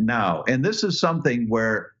want it now. And this is something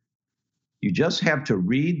where you just have to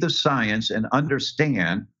read the science and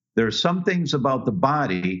understand there are some things about the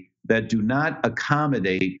body that do not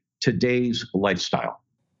accommodate today's lifestyle.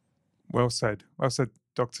 Well said. Well said,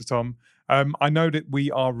 Dr. Tom. I know that we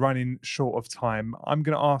are running short of time. I'm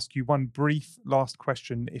going to ask you one brief last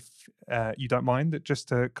question, if you don't mind, just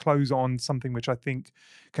to close on something which I think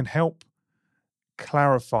can help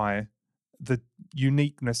clarify the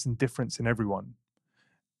uniqueness and difference in everyone.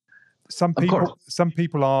 Some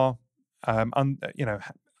people are,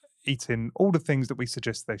 eating all the things that we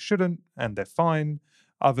suggest they shouldn't, and they're fine.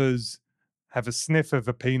 Others have a sniff of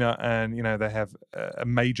a peanut and they have a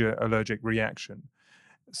major allergic reaction.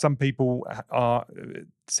 Some people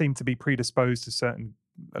seem to be predisposed to certain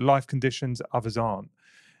life conditions, others aren't.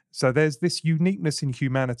 So there's this uniqueness in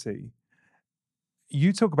humanity.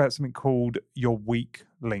 You talk about something called your weak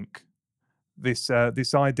link. This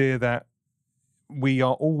idea that we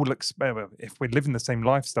are all if we're living the same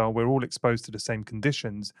lifestyle, we're all exposed to the same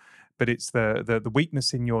conditions, but it's the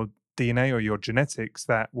weakness in your DNA or your genetics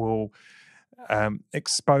that will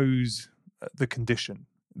expose the condition.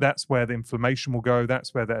 That's where the inflammation will go.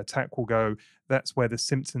 That's where the attack will go. That's where the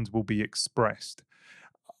symptoms will be expressed.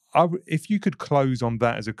 If you could close on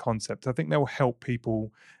that as a concept, I think that will help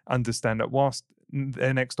people understand that whilst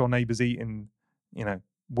their next door neighbour's eating,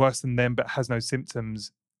 worse than them, but has no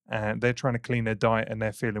symptoms, and they're trying to clean their diet and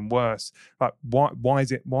they're feeling worse. Like, why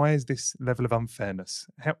is this level of unfairness?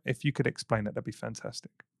 If you could explain it, that'd be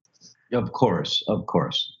fantastic. Of course.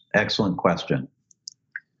 Excellent question.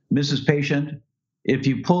 Mrs. Patient, if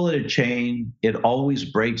you pull at a chain, it always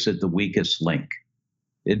breaks at the weakest link.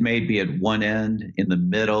 It may be at one end, in the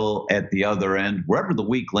middle, at the other end. Wherever the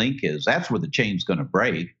weak link is, that's where the chain's going to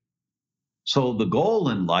break. So the goal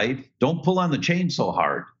in life, don't pull on the chain so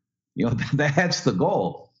hard. That's the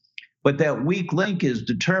goal. But that weak link is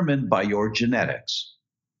determined by your genetics.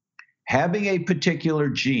 Having a particular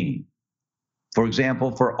gene, for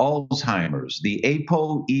example, for Alzheimer's, the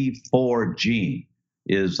ApoE4 gene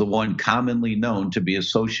is the one commonly known to be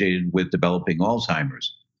associated with developing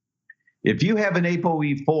Alzheimer's. If you have an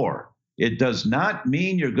ApoE4, it does not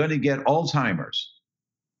mean you're going to get Alzheimer's.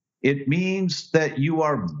 It means that you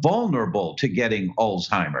are vulnerable to getting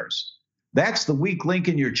Alzheimer's. That's the weak link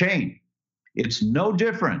in your chain. It's no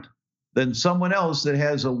different than someone else that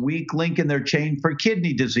has a weak link in their chain for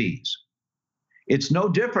kidney disease. It's no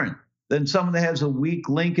different than someone that has a weak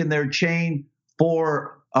link in their chain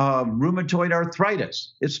for rheumatoid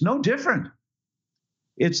arthritis. It's no different.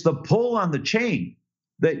 It's the pull on the chain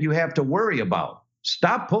that you have to worry about.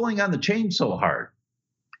 Stop pulling on the chain so hard.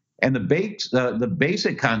 And the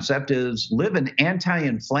basic concept is live an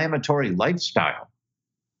anti-inflammatory lifestyle,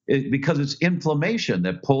 because it's inflammation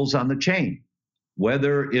that pulls on the chain,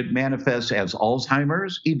 whether it manifests as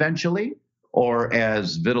Alzheimer's eventually, or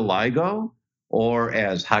as vitiligo, or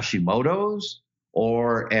as Hashimoto's,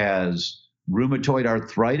 or as rheumatoid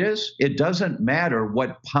arthritis. It doesn't matter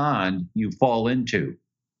what pond you fall into.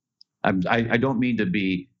 I don't mean to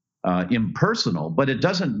be impersonal, but it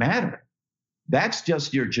doesn't matter. That's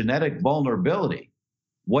just your genetic vulnerability.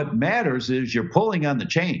 What matters is you're pulling on the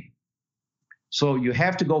chain. So you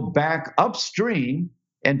have to go back upstream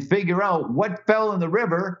and figure out what fell in the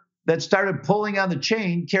river that started pulling on the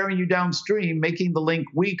chain, carrying you downstream, making the link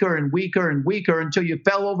weaker and weaker and weaker until you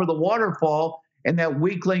fell over the waterfall and that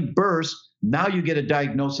weak link burst. Now you get a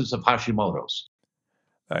diagnosis of Hashimoto's.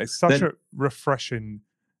 It's such a refreshing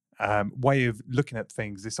way of looking at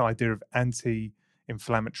things, this idea of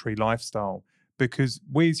anti-inflammatory lifestyle, because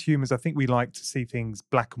we as humans, I think we like to see things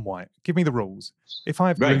black and white. Give me the rules. If I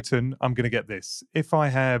have gluten, I'm going to get this. If I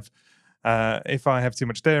have too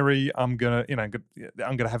much dairy, I'm gonna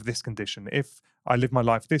have this condition. If I live my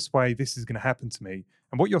life this way, this is going to happen to me.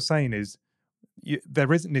 And what you're saying is,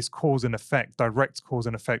 there isn't this cause and effect, direct cause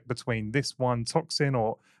and effect between this one toxin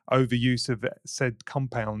or overuse of said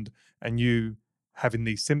compound and you having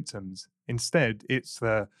these symptoms. Instead, it's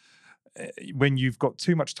when you've got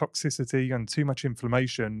too much toxicity and too much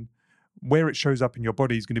inflammation, where it shows up in your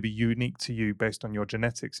body is going to be unique to you based on your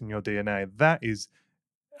genetics and your DNA. That is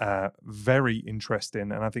very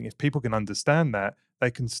interesting. And I think if people can understand that,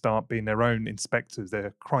 they can start being their own inspectors,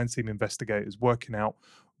 their crime scene investigators, working out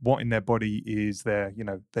what in their body is their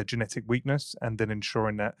genetic weakness, and then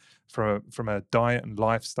ensuring that from a diet and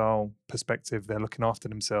lifestyle perspective, they're looking after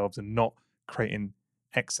themselves and not creating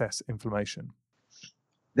excess inflammation.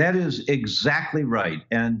 That is exactly right.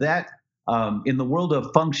 And that in the world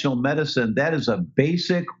of functional medicine, that is a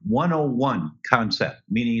basic 101 concept,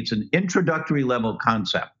 meaning it's an introductory level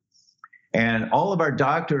concept. And all of our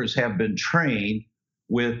doctors have been trained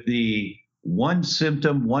with the one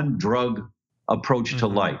symptom, one drug approach to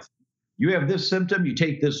life. You have this symptom, you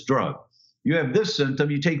take this drug. You have this symptom,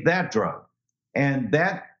 you take that drug. And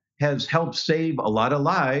that has helped save a lot of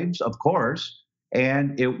lives, of course,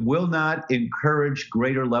 and it will not encourage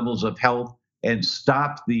greater levels of health and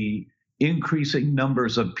stop the increasing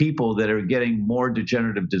numbers of people that are getting more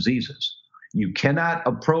degenerative diseases. You cannot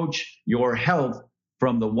approach your health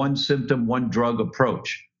from the one symptom, one drug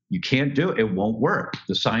approach. You can't do it. It won't work.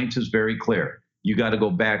 The science is very clear. You got to go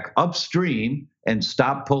back upstream and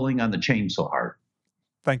stop pulling on the chain so hard.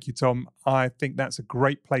 Thank you, Tom. I think that's a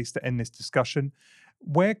great place to end this discussion.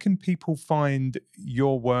 Where can people find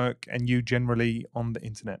your work and you generally on the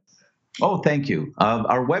internet? Oh, thank you.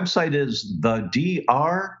 Our website is thedr.com,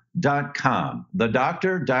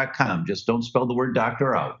 thedoctor.com. Just don't spell the word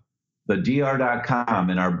doctor out. Thedr.com.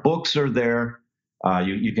 And our books are there.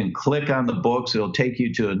 You can click on the books. It'll take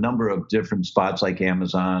you to a number of different spots like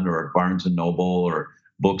Amazon or Barnes & Noble or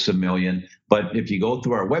Books A Million. But if you go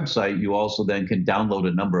through our website, you also then can download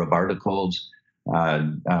a number of articles.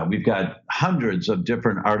 We've got hundreds of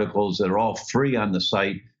different articles that are all free on the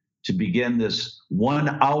site to begin this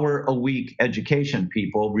 1 hour a week education,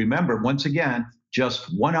 people. Remember, once again,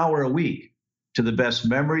 just 1 hour a week to the best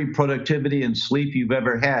memory, productivity, and sleep you've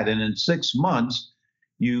ever had. And in 6 months,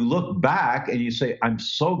 you look back and you say, I'm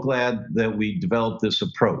so glad that we developed this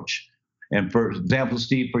approach. And for example,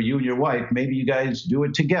 Steve, for you and your wife, maybe you guys do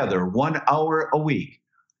it together, 1 hour a week.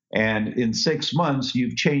 And in 6 months,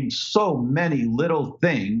 you've changed so many little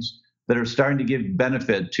things that are starting to give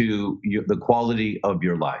benefit to the quality of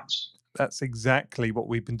your lives. That's exactly what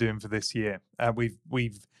we've been doing for this year.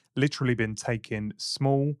 We've literally been taking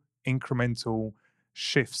small incremental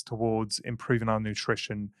shifts towards improving our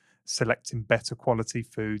nutrition, selecting better quality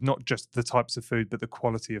food, not just the types of food, but the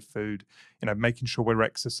quality of food, making sure we're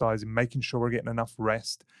exercising, making sure we're getting enough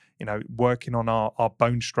rest, working on our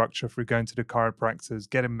bone structure if we're going to the chiropractors,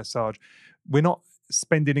 getting massage. We're not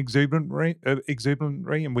spending exuberantly, and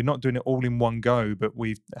we're not doing it all in one go, but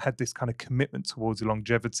we've had this kind of commitment towards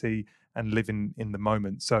longevity and living in the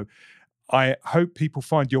moment. So I hope people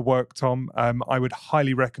find your work, Tom. I would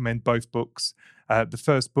highly recommend both books. The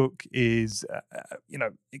first book is,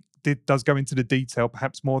 it does go into the detail,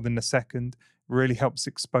 perhaps more than the second, really helps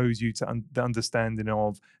expose you to the understanding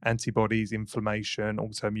of antibodies, inflammation,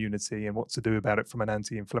 autoimmunity, and what to do about it from an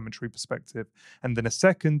anti-inflammatory perspective. And then a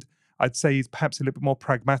second, I'd say, is perhaps a little bit more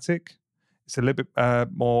pragmatic. It's a little bit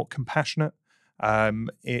more compassionate.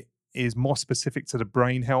 It is more specific to the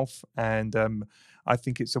brain health, and I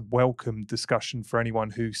think it's a welcome discussion for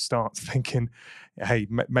anyone who starts thinking, hey,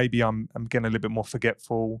 maybe I'm getting a little bit more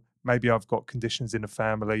forgetful. Maybe I've got conditions in the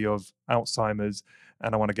family of Alzheimer's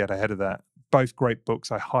and I want to get ahead of that. Both great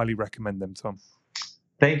books. I highly recommend them, Tom.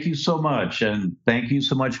 Thank you so much. And thank you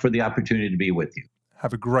so much for the opportunity to be with you.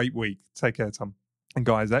 Have a great week. Take care, Tom. And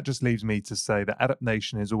guys, that just leaves me to say that Adapt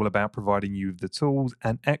Nation is all about providing you with the tools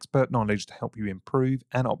and expert knowledge to help you improve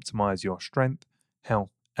and optimize your strength,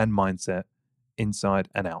 health, and mindset inside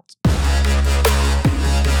and out.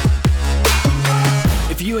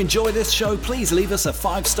 If you enjoy this show, please leave us a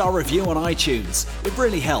 5-star review on iTunes. It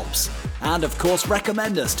really helps. And of course,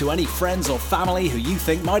 recommend us to any friends or family who you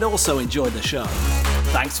think might also enjoy the show.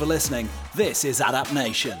 Thanks for listening. This is Adapt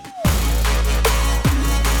Nation.